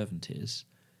what a servant is,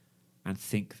 and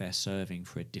think they're serving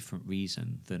for a different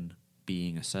reason than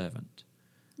being a servant.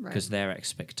 Because their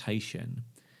expectation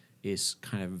is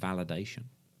kind of validation.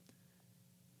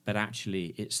 But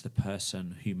actually, it's the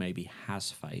person who maybe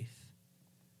has faith,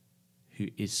 who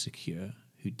is secure,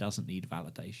 who doesn't need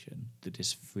validation, that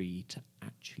is free to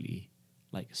actually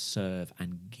like serve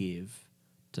and give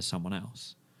to someone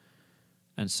else.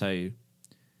 And so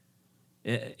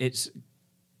it's...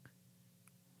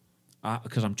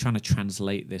 because I'm trying to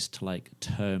translate this to like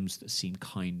terms that seem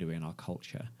kinder in our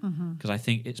culture. Because I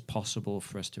think it's possible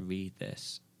for us to read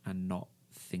this and not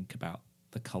think about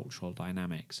the cultural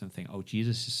dynamics and think, oh,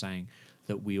 Jesus is saying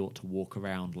that we ought to walk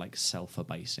around like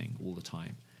self-abasing all the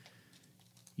time.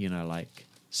 You know, like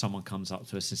someone comes up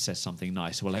to us and says something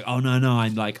nice. We're like, oh, no,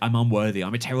 I'm unworthy.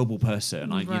 I'm a terrible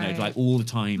person. You know, like all the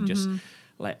time, just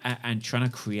like, and trying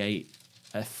to create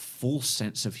a false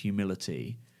sense of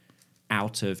humility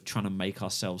out of trying to make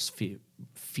ourselves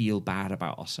feel bad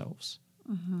about ourselves.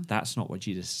 That's not what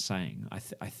Jesus is saying. I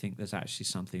think there's actually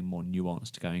something more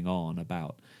nuanced going on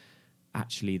about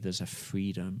actually there's a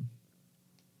freedom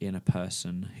in a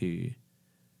person who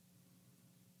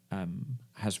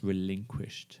has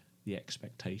relinquished the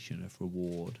expectation of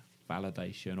reward,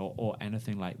 validation, or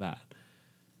anything like that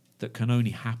can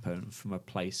only happen from a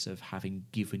place of having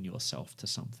given yourself to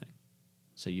something.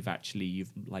 So you've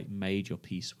like made your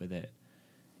peace with it.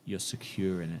 You're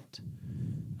secure in it,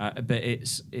 but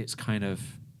it's kind of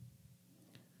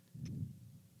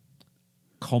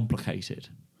complicated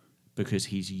because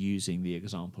he's using the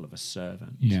example of a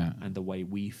servant, and the way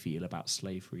we feel about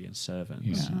slavery and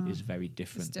servants is very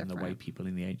different than the way people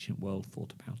in the ancient world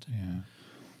thought about it.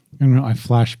 And I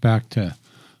flash back to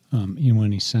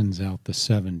when he sends out the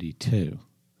 72,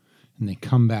 and they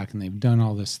come back and they've done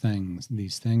all these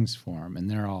things for him,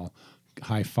 and they're all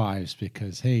high fives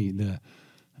because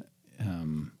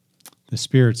the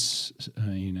spirits,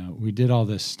 we did all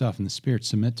this stuff, and the spirits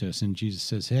submit to us. And Jesus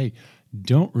says, hey,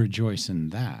 don't rejoice in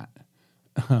that.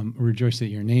 Rejoice that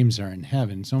your names are in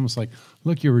heaven. It's almost like,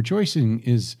 look, your rejoicing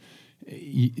is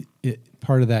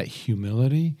part of that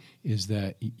humility is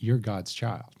that you're God's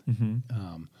child.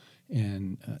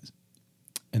 And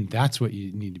that's what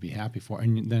you need to be happy for.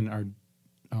 And then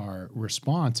our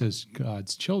response as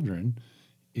God's children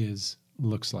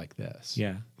looks like this.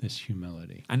 This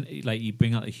humility. And like you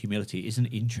bring out the humility, isn't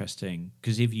it interesting?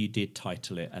 Because if you did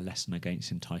title it A Lesson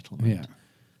Against Entitlement,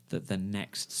 that the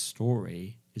next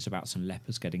story is about some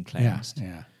lepers getting cleansed.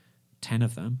 10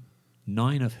 of them,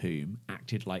 9 of whom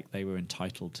acted like they were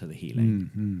entitled to the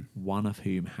healing. One of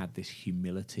whom had this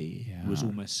humility, was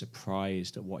almost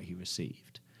surprised at what he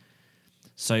received.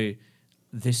 So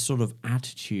this sort of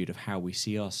attitude of how we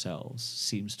see ourselves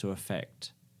seems to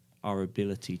affect our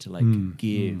ability to like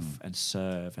give and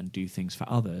serve and do things for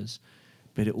others,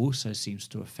 but it also seems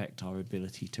to affect our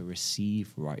ability to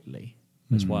receive rightly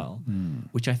as well,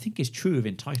 which I think is true of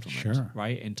entitlement,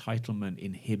 right? Entitlement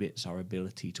inhibits our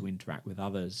ability to interact with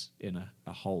others in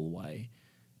a whole way,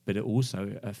 but it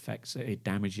also it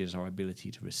damages our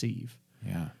ability to receive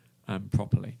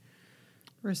properly.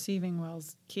 Receiving well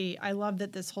is key. I love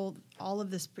that all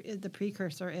of this, the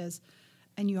precursor is,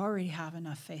 and you already have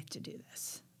enough faith to do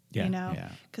this.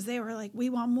 Because they were like, we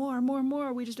want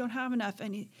more. We just don't have enough.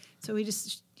 And so he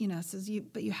just, says,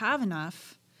 but you have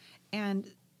enough. And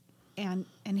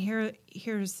here's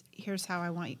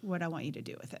how what I want you to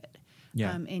do with it.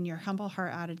 In your humble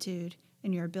heart attitude,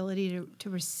 in your ability to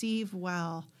receive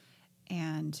well.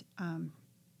 And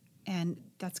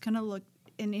that's going to look,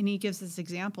 and he gives this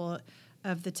example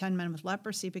of the 10 men with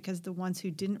leprosy, because the ones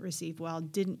who didn't receive well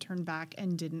didn't turn back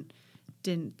and didn't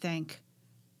thank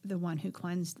the one who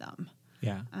cleansed them.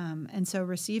 Yeah. And so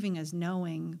receiving is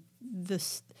knowing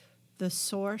the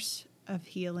source of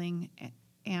healing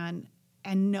and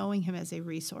knowing him as a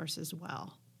resource as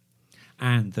well.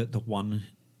 And that the one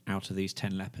out of these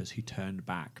 10 lepers who turned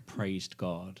back, praised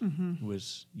God,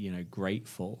 was,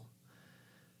 grateful,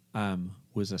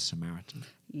 was a Samaritan.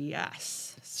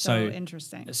 Yes. So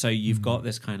interesting. So you've got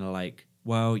this kind of like,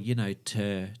 well,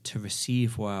 to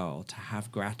receive well, to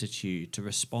have gratitude, to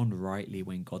respond rightly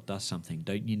when God does something,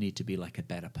 don't you need to be like a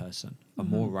better person, a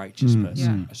more righteous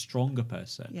person, a stronger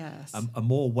person, yes, a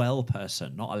more well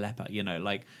person, not a leper,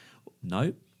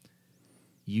 no,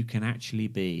 you can actually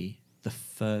be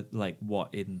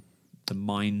in the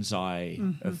mind's eye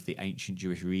of the ancient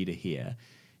Jewish reader here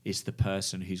is the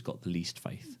person who's got the least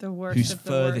faith, the worst, who's of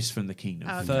the furthest worst. from the kingdom,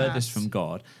 Outcast. furthest from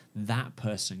God. That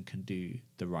person can do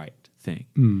the right thing.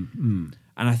 And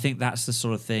I think that's the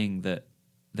sort of thing that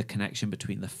the connection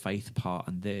between the faith part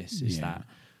and this is that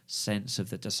sense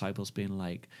of the disciples being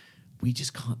like, we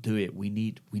just can't do it. We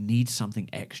need something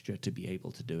extra to be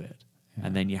able to do it. Yeah.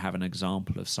 And then you have an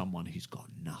example of someone who's got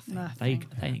nothing. They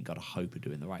ain't got a hope of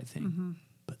doing the right thing,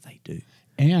 but they do.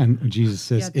 And Jesus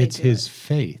says it's his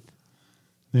faith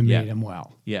that made him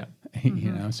well. Yeah.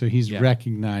 So he's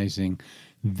recognizing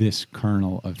this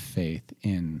kernel of faith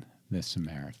in the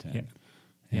Samaritan.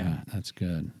 Yeah, that's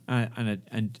good.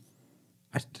 And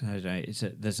I don't know,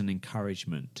 there's an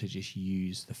encouragement to just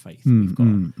use the faith we've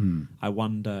got. I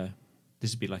wonder,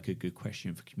 this would be like a good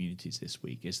question for communities this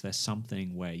week. Is there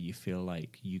something where you feel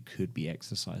like you could be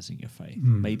exercising your faith?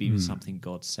 Maybe even something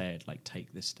God said, like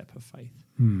take this step of faith.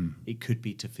 It could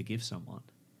be to forgive someone.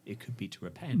 It could be to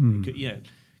repent. It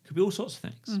could be all sorts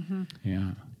of things.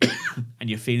 Yeah. And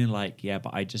you're feeling like,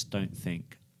 but I just don't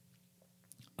think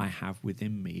I have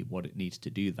within me what it needs to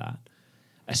do that.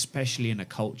 Especially in a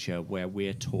culture where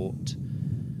we're taught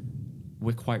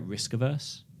we're quite risk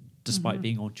averse. Despite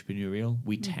being entrepreneurial,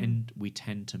 we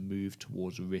tend to move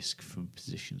towards risk from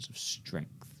positions of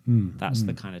strength. That's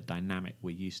the kind of dynamic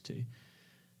we're used to.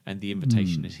 And the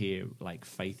invitation is here, like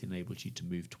faith enables you to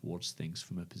move towards things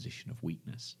from a position of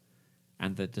weakness.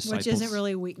 And the disciples, which isn't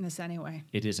really weakness anyway.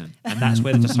 It isn't. And that's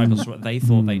where the disciples, they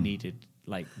thought they needed,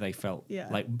 like they felt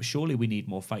like, surely we need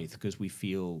more faith because we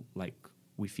feel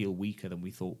weaker than we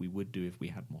thought we would do if we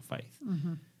had more faith.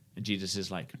 And Jesus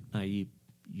is like, no, you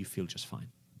feel just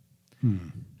fine.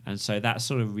 And so that's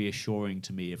sort of reassuring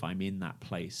to me if I'm in that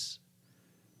place.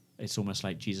 It's almost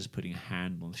like Jesus putting a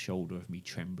hand on the shoulder of me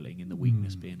trembling in the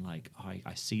weakness, being like,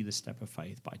 I see the step of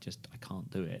faith, but I can't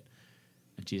do it.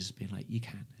 And Jesus being like, you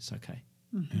can, it's okay.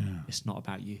 It's not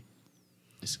about you.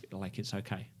 It's like, it's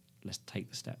okay. Let's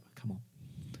take the step. Come on.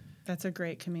 That's a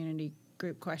great community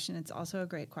group question. It's also a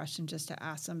great question just to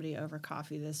ask somebody over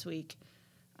coffee this week.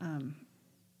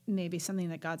 Maybe something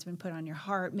that God's been put on your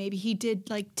heart. Maybe he did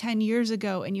like 10 years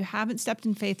ago and you haven't stepped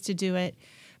in faith to do it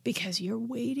because you're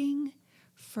waiting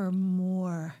for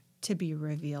more to be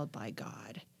revealed by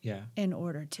God. In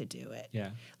order to do it.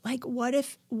 Like what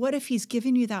if he's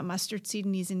given you that mustard seed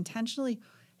and he's intentionally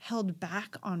held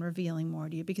back on revealing more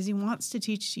to you because he wants to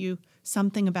teach you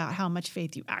something about how much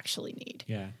faith you actually need.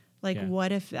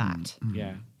 What if that?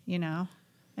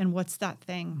 And what's that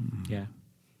thing?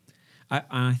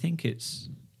 I think it's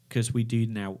because we do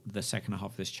now the second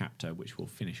half of this chapter, which we'll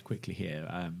finish quickly here.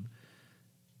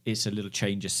 It's a little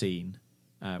change of scene.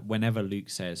 Whenever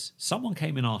Luke says someone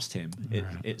came and asked him,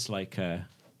 it's like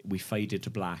we faded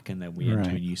to black and then we enter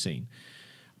a new scene.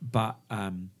 But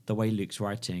the way Luke's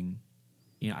writing,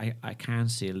 I can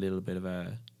see a little bit of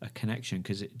a connection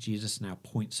because Jesus now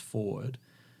points forward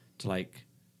to like,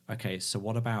 okay, so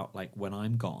what about like when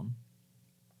I'm gone,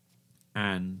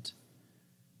 and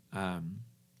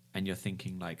you're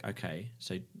thinking like, okay,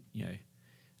 so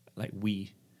like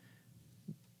we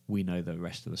know the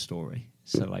rest of the story.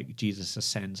 So like Jesus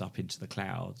ascends up into the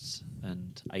clouds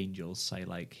and angels say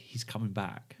like he's coming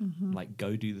back. Like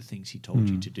go do the things he told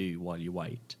you to do while you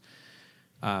wait.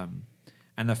 And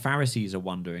the Pharisees are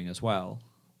wondering as well,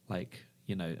 like,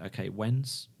 okay,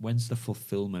 when's the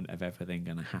fulfillment of everything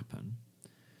going to happen?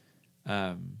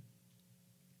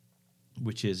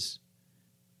 Which is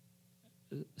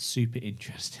super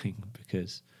interesting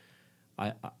because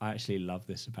I actually love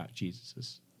this about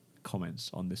Jesus's comments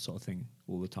on this sort of thing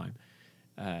all the time.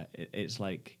 It's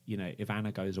like, if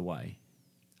Anna goes away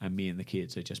and me and the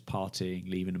kids are just partying,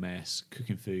 leaving a mess,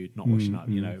 cooking food, not washing up,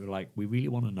 like we really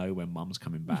want to know when mum's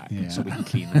coming back so we can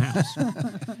clean the house.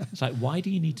 It's like, why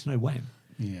do you need to know when?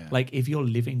 Yeah. Like if you're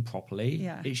living properly,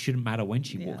 Yeah. it shouldn't matter when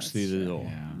she walks through the door.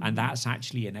 Yeah. And that's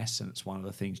actually, in essence, one of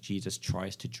the things Jesus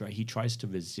tries to he tries to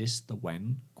resist the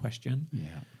when question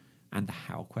and the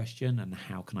how question and the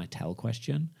how can I tell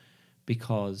question,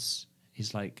 because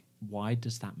he's like, why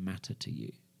does that matter to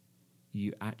you?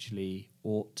 You actually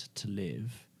ought to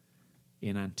live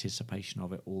in anticipation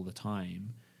of it all the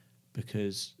time,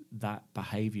 because that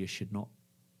behavior should not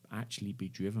actually be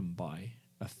driven by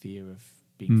a fear of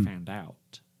being found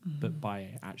out, but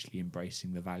by actually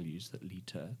embracing the values that lead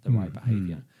to the right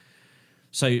behavior.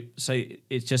 So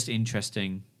it's just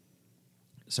interesting.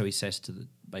 So he says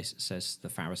says the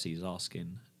Pharisees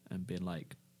asking and being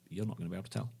like, you're not going to be able to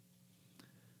tell.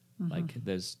 Like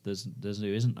there is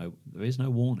no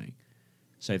warning.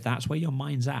 So if that's where your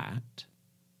mind's at,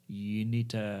 you need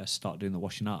to start doing the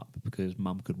washing up, because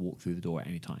mum could walk through the door at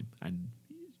any time, and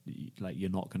like you're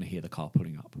not going to hear the car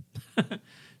pulling up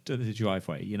to the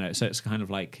driveway, you know. So it's kind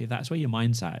of like, if that's where your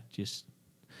mind's at, just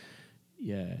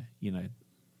you know.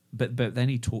 But then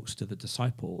he talks to the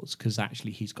disciples, because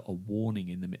actually he's got a warning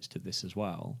in the midst of this as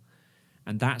well.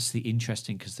 And that's the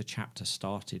interesting, because the chapter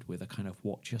started with a kind of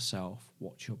watch yourself,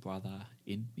 watch your brother,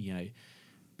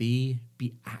 be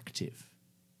active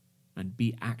and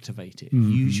be activated.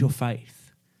 Use your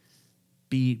faith.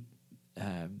 Be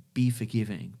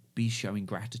forgiving. Be showing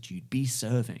gratitude. Be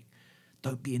serving.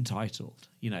 Don't be entitled.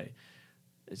 You know,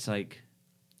 it's like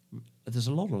there's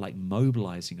a lot of like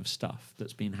mobilizing of stuff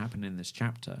that's been happening in this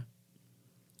chapter.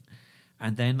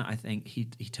 And then I think he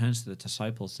turns to the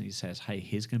disciples and he says, hey,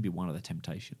 here's going to be one of the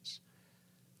temptations,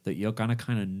 that you're going to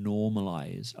kind of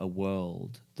normalize a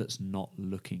world that's not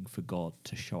looking for God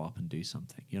to show up and do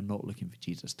something. You're not looking for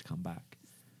Jesus to come back.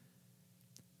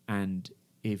 And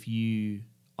if you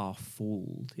are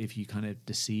fooled, if you kind of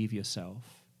deceive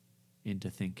yourself into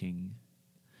thinking,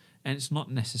 and it's not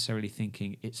necessarily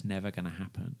thinking it's never going to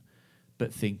happen,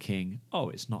 but thinking, oh,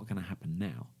 it's not going to happen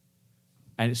now.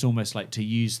 And it's almost like, to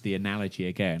use the analogy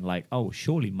again, like, oh,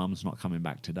 surely mum's not coming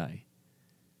back today.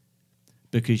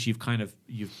 Because you've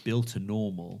built a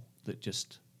normal that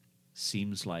just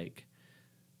seems like,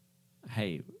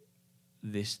 hey,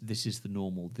 this is the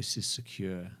normal, this is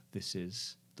secure, this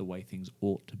is the way things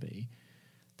ought to be.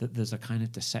 That there's a kind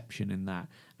of deception in that.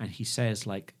 And he says,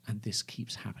 like, and this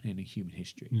keeps happening in human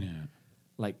history. Yeah.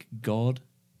 Like, God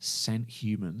sent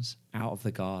humans out of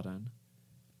the garden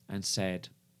and said,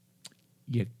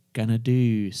 you're going to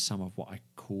do some of what I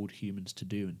called humans to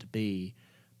do and to be,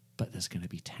 but there's going to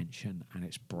be tension and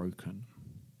it's broken.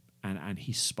 And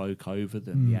he spoke over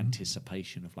them the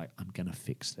anticipation of like, I'm going to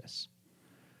fix this.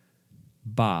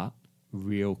 But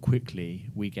real quickly,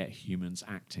 we get humans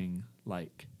acting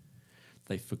like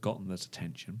they've forgotten there's a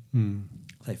tension.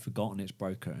 They've forgotten it's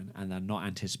broken, and they're not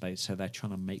anticipating, so they're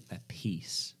trying to make their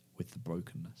peace with the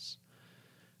brokenness.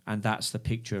 And that's the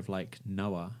picture of like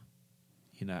Noah,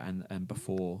 you know, and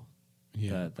before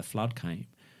the flood came,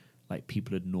 like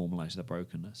people had normalized the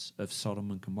brokenness of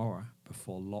Sodom and Gomorrah.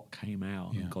 Before Lot came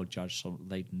out and God judged Sodom,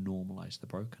 they'd normalized the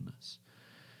brokenness.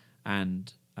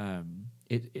 And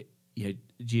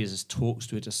Jesus talks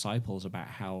to his disciples about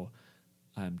how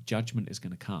judgment is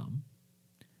going to come,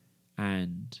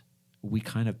 and we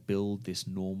kind of build this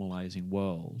normalizing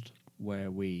world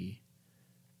where we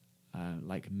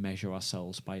like measure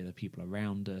ourselves by the people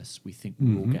around us. We think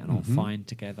we're all getting on fine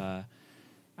together.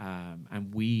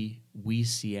 And we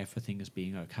see everything as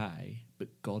being okay, but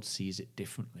God sees it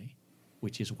differently,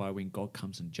 which is why when God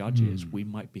comes and judges, we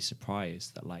might be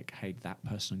surprised that like, hey, that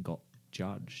person got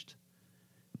judged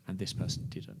and this person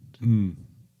didn't.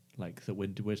 Like that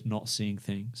we're not seeing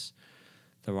things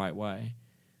the right way.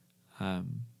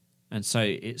 And so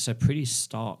it's a pretty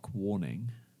stark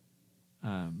warning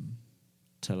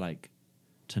to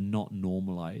not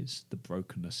normalize the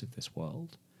brokenness of this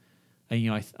world. And, you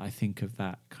know, I think of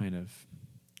that kind of,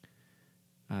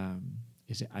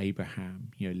 is it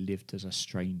Abraham, you know, lived as a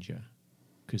stranger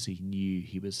because he knew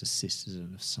he was a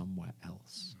citizen of somewhere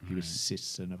else. Right. He was a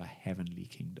citizen of a heavenly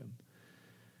kingdom.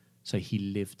 So he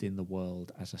lived in the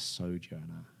world as a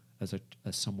sojourner, as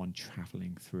someone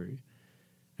traveling through.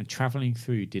 And traveling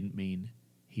through didn't mean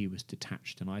he was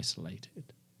detached and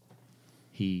isolated.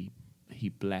 He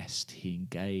blessed, he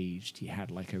engaged, he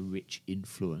had like a rich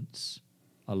influence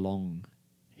along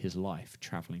his life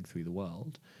traveling through the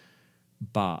world,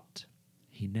 but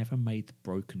he never made the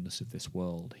brokenness of this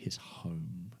world his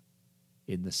home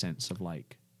in the sense of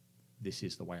like, this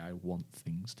is the way I want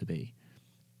things to be.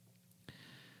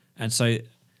 And so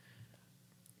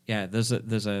there's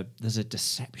a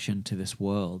deception to this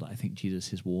world I think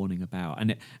Jesus is warning about,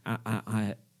 and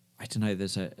I I don't know,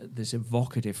 there's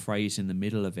evocative phrase in the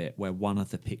middle of it where one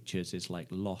of the pictures is like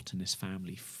Lot and his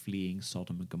family fleeing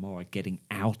Sodom and Gomorrah, getting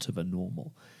out of a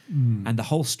normal. And the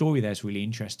whole story there is really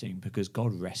interesting because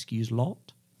God rescues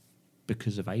Lot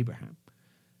because of Abraham.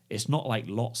 It's not like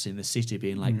Lot's in the city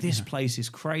being like, this place is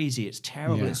crazy, it's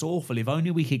terrible, it's awful, if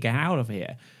only we could get out of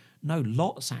here. No,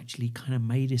 Lot's actually kind of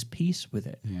made his peace with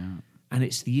it. Yeah. And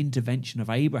it's the intervention of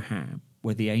Abraham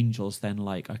where the angels then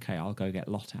like, okay, I'll go get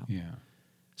Lot out. Yeah.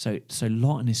 So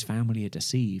Lot and his family are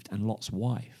deceived, and Lot's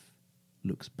wife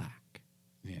looks back,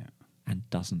 and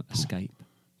doesn't escape,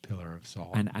 pillar of salt,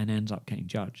 and ends up getting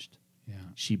judged. Yeah,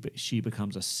 she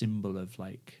becomes a symbol of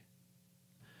like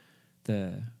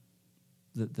the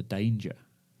danger,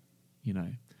 you know.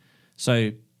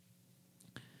 So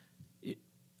I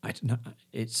don't know.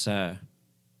 It's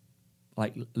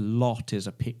like Lot is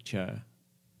a picture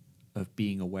of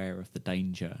being aware of the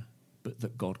danger, but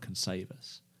that God can save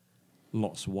us.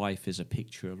 Lot's wife is a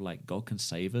picture of like God can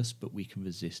save us, but we can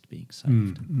resist being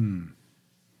saved.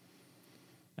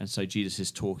 And so Jesus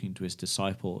is talking to his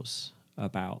disciples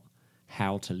about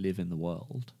how to live in the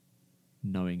world,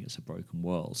 knowing it's a broken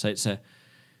world. So it's and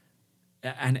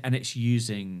it's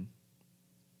using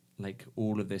like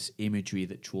all of this imagery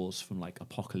that draws from like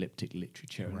apocalyptic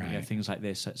literature and you know, things like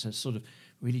this. So it's a sort of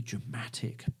really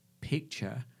dramatic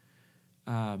picture,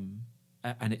 and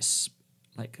it's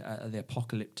like the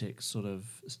apocalyptic sort of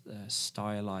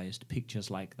stylized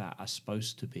pictures like that are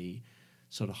supposed to be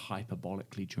sort of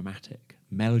hyperbolically dramatic,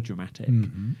 melodramatic,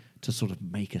 to sort of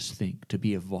make us think, to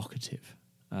be evocative.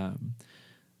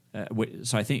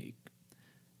 So I think,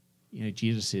 you know,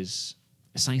 Jesus is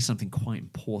saying something quite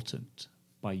important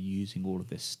by using all of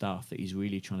this stuff, that he's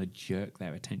really trying to jerk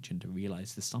their attention to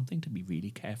realize there's something to be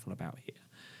really careful about here.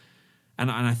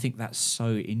 And I think that's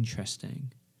so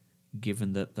interesting,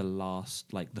 given that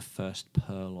the first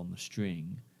pearl on the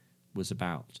string was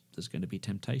about there's going to be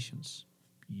temptations.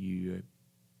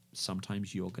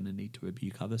 Sometimes you're going to need to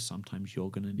rebuke others. Sometimes you're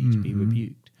going to need to be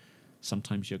rebuked.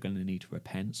 Sometimes you're going to need to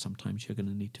repent. Sometimes you're going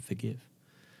to need to forgive.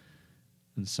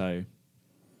 And so,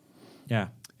 yeah,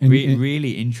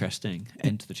 really interesting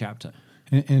end to the chapter.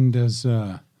 And as,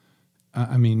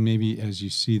 I mean, maybe as you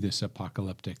see this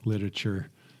apocalyptic literature,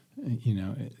 you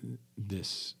know,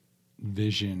 this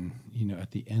vision, you know,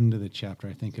 at the end of the chapter,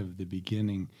 I think of the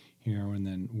beginning here, and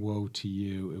then woe to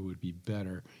you, it would be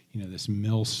better, you know, this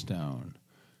millstone,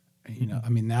 you know, I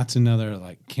mean, that's another,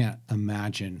 like, can't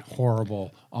imagine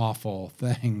horrible, awful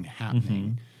thing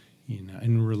happening, you know,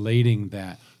 and relating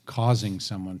that, causing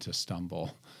someone to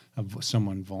stumble,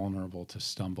 someone vulnerable to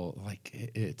stumble, like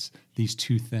it's these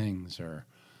two things are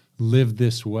live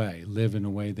this way, live in a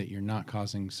way that you're not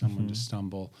causing someone to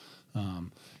stumble,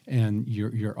 and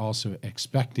you're also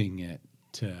expecting it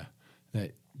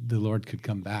that the Lord could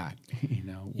come back, you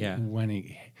know,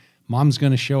 when mom's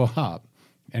going to show up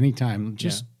anytime,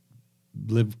 just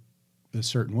live a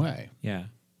certain way. Yeah.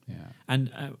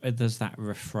 And there's that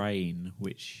refrain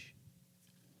which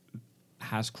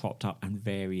has cropped up, and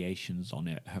variations on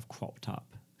it have cropped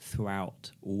up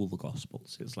throughout all the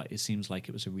Gospels. It seems like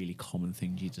it was a really common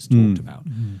thing Jesus talked about.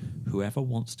 Whoever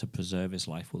wants to preserve his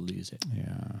life will lose it.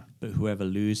 But whoever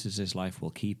loses his life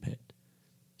will keep it.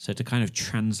 So to kind of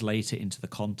translate it into the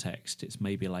context, it's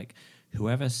maybe like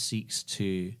whoever seeks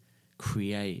to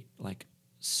create like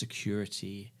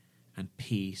security and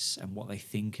peace and what they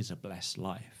think is a blessed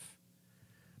life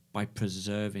by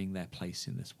preserving their place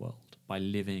in this world, by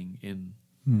living in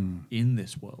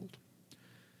this world,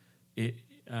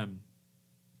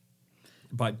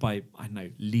 by I don't know,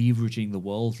 leveraging the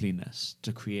worldliness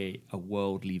to create a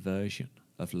worldly version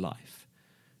of life,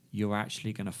 you're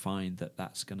actually going to find that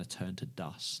that's going to turn to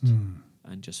dust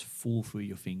and just fall through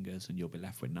your fingers, and you'll be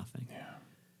left with nothing.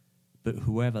 But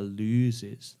whoever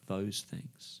loses those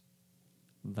things,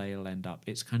 they'll end up,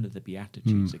 it's kind of the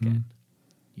Beatitudes again,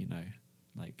 you know,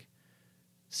 like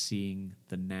seeing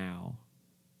the now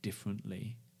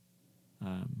differently.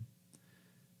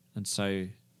 And so,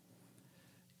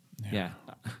 I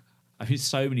mean,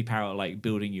 so many parallels, like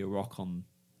building your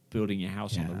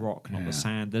house on the rock, not the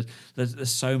sand.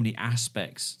 There's so many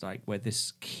aspects like where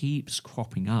this keeps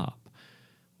cropping up,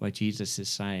 where Jesus is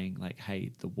saying like,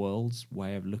 hey, the world's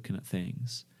way of looking at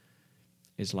things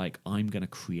is like, I'm going to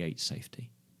create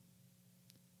safety.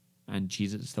 And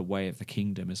Jesus, the way of the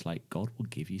kingdom is like, God will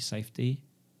give you safety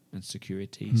and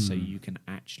security so you can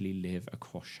actually live a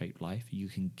cross-shaped life. You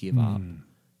can give up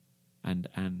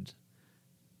and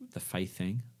the faith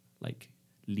thing, like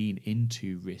lean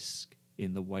into risk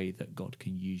in the way that God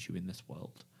can use you in this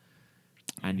world.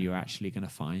 And you're actually going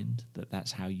to find that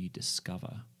that's how you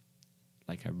discover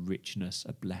like a richness,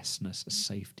 a blessedness, a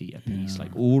safety, a peace,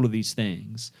 like all of these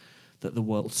things that the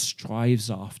world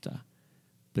strives after,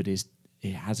 but it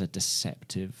has a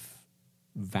deceptive,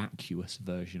 vacuous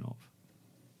version of.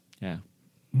 Yeah.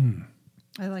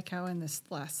 I like how in this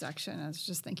last section, I was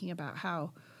just thinking about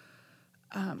how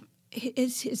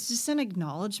it's just an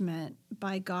acknowledgement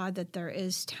by God that there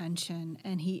is tension,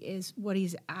 and he is what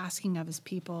he's asking of his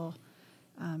people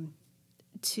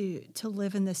to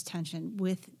live in this tension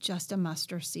with just a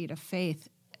mustard seed of faith,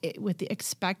 with the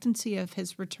expectancy of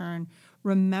his return,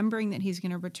 remembering that he's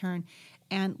going to return.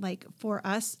 And like for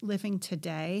us living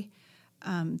today,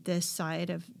 this side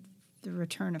of the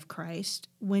return of Christ,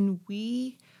 when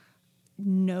we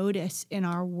notice in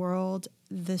our world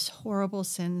this horrible,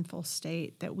 sinful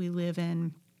state that we live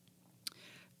in,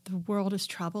 the world is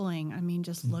troubling. I mean,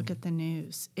 just look at the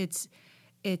news. It's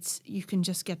you can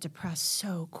just get depressed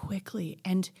so quickly,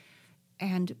 and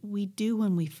we do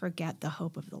when we forget the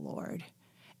hope of the Lord.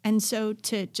 And so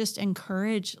to just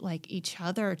encourage like each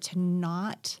other to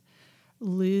not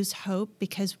lose hope,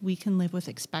 because we can live with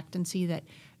expectancy that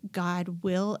God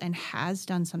will and has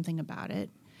done something about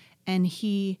it, and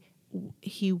he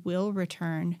will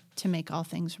return to make all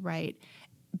things right.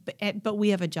 But we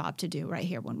have a job to do right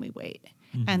here when we wait,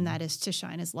 and that is to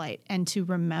shine his light and to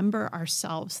remember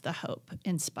ourselves the hope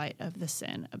in spite of the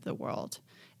sin of the world,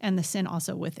 and the sin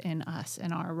also within us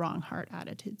and our wrong heart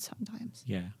attitude sometimes.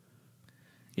 Yeah.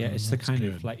 Yeah, it's the kind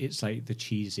of like, it's like the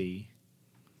cheesy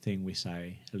thing we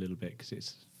say a little bit because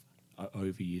it's an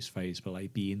overused phrase, but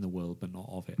like be in the world but not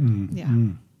of it.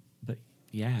 But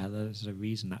yeah, there's a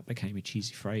reason that became a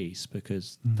cheesy phrase,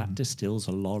 because that distills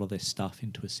a lot of this stuff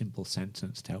into a simple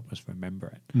sentence to help us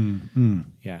remember it.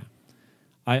 Yeah.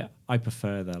 I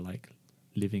prefer the like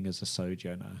living as a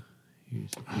sojourner who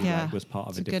like, was part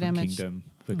of a different kingdom,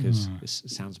 because it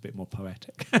sounds a bit more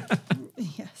poetic.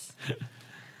 Yes.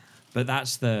 But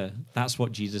that's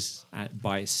what Jesus,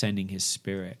 by sending his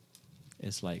Spirit,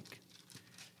 is like,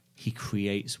 he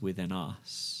creates within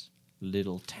us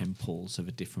little temples of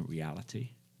a different reality.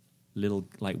 Little,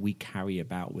 like we carry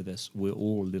about with us, we're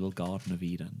all little Garden of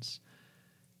Edens.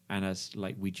 And as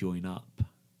like we join up,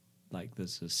 like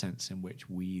there's a sense in which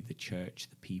we, the church,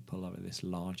 the people, are this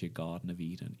larger Garden of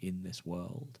Eden in this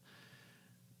world.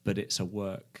 But it's a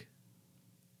work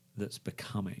that's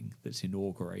becoming, that's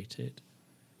inaugurated.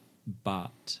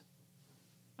 But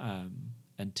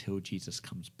until Jesus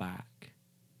comes back,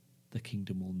 the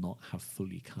kingdom will not have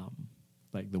fully come.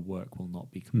 Like the work will not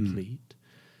be complete.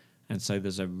 And so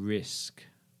there's a risk,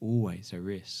 always a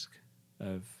risk,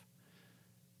 of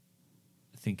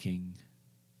thinking,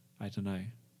 I don't know,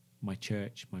 my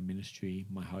church, my ministry,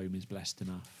 my home is blessed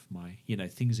enough, my,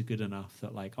 things are good enough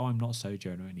that like, oh, I'm not a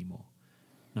sojourner anymore.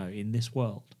 No, in this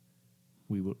world,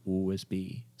 we will always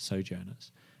be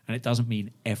sojourners. And it doesn't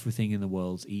mean everything in the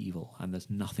world's evil and there's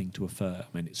nothing to affirm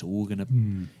and it's all going to...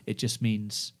 It just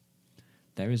means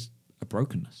there is a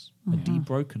brokenness, a deep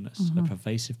brokenness, a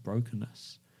pervasive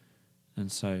brokenness.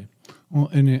 And so... Well,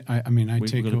 and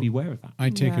we've got to be aware of that. I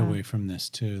take away from this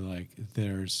too, like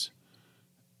there's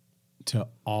to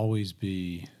always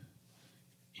be,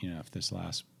 if this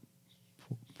last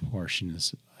portion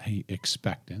is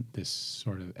expectant, this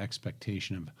sort of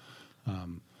expectation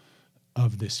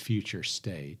of this future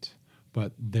state,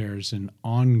 but there's an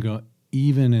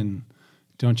ongoing,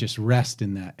 don't just rest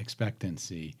in that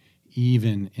expectancy,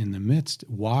 even in the midst,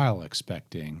 while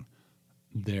expecting,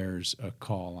 there's a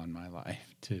call on my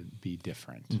life to be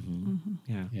different.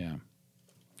 Yeah.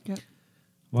 Yep.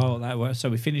 Well, so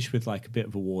we finished with like a bit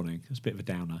of a warning. It's a bit of a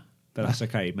downer, but that's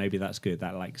okay. Maybe that's good.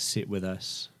 That like sit with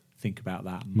us, think about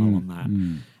that, mull on that,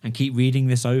 and keep reading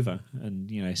this over,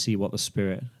 and see what the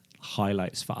Spirit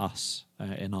highlights for us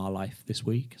in our life this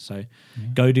week. So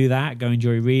go do that. Go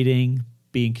enjoy reading.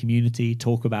 Be in community.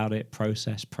 Talk about it.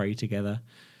 Process. Pray together,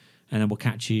 and then we'll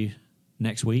catch you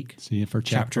next week. See you for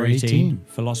chapter 18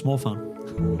 for lots more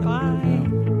fun. Bye.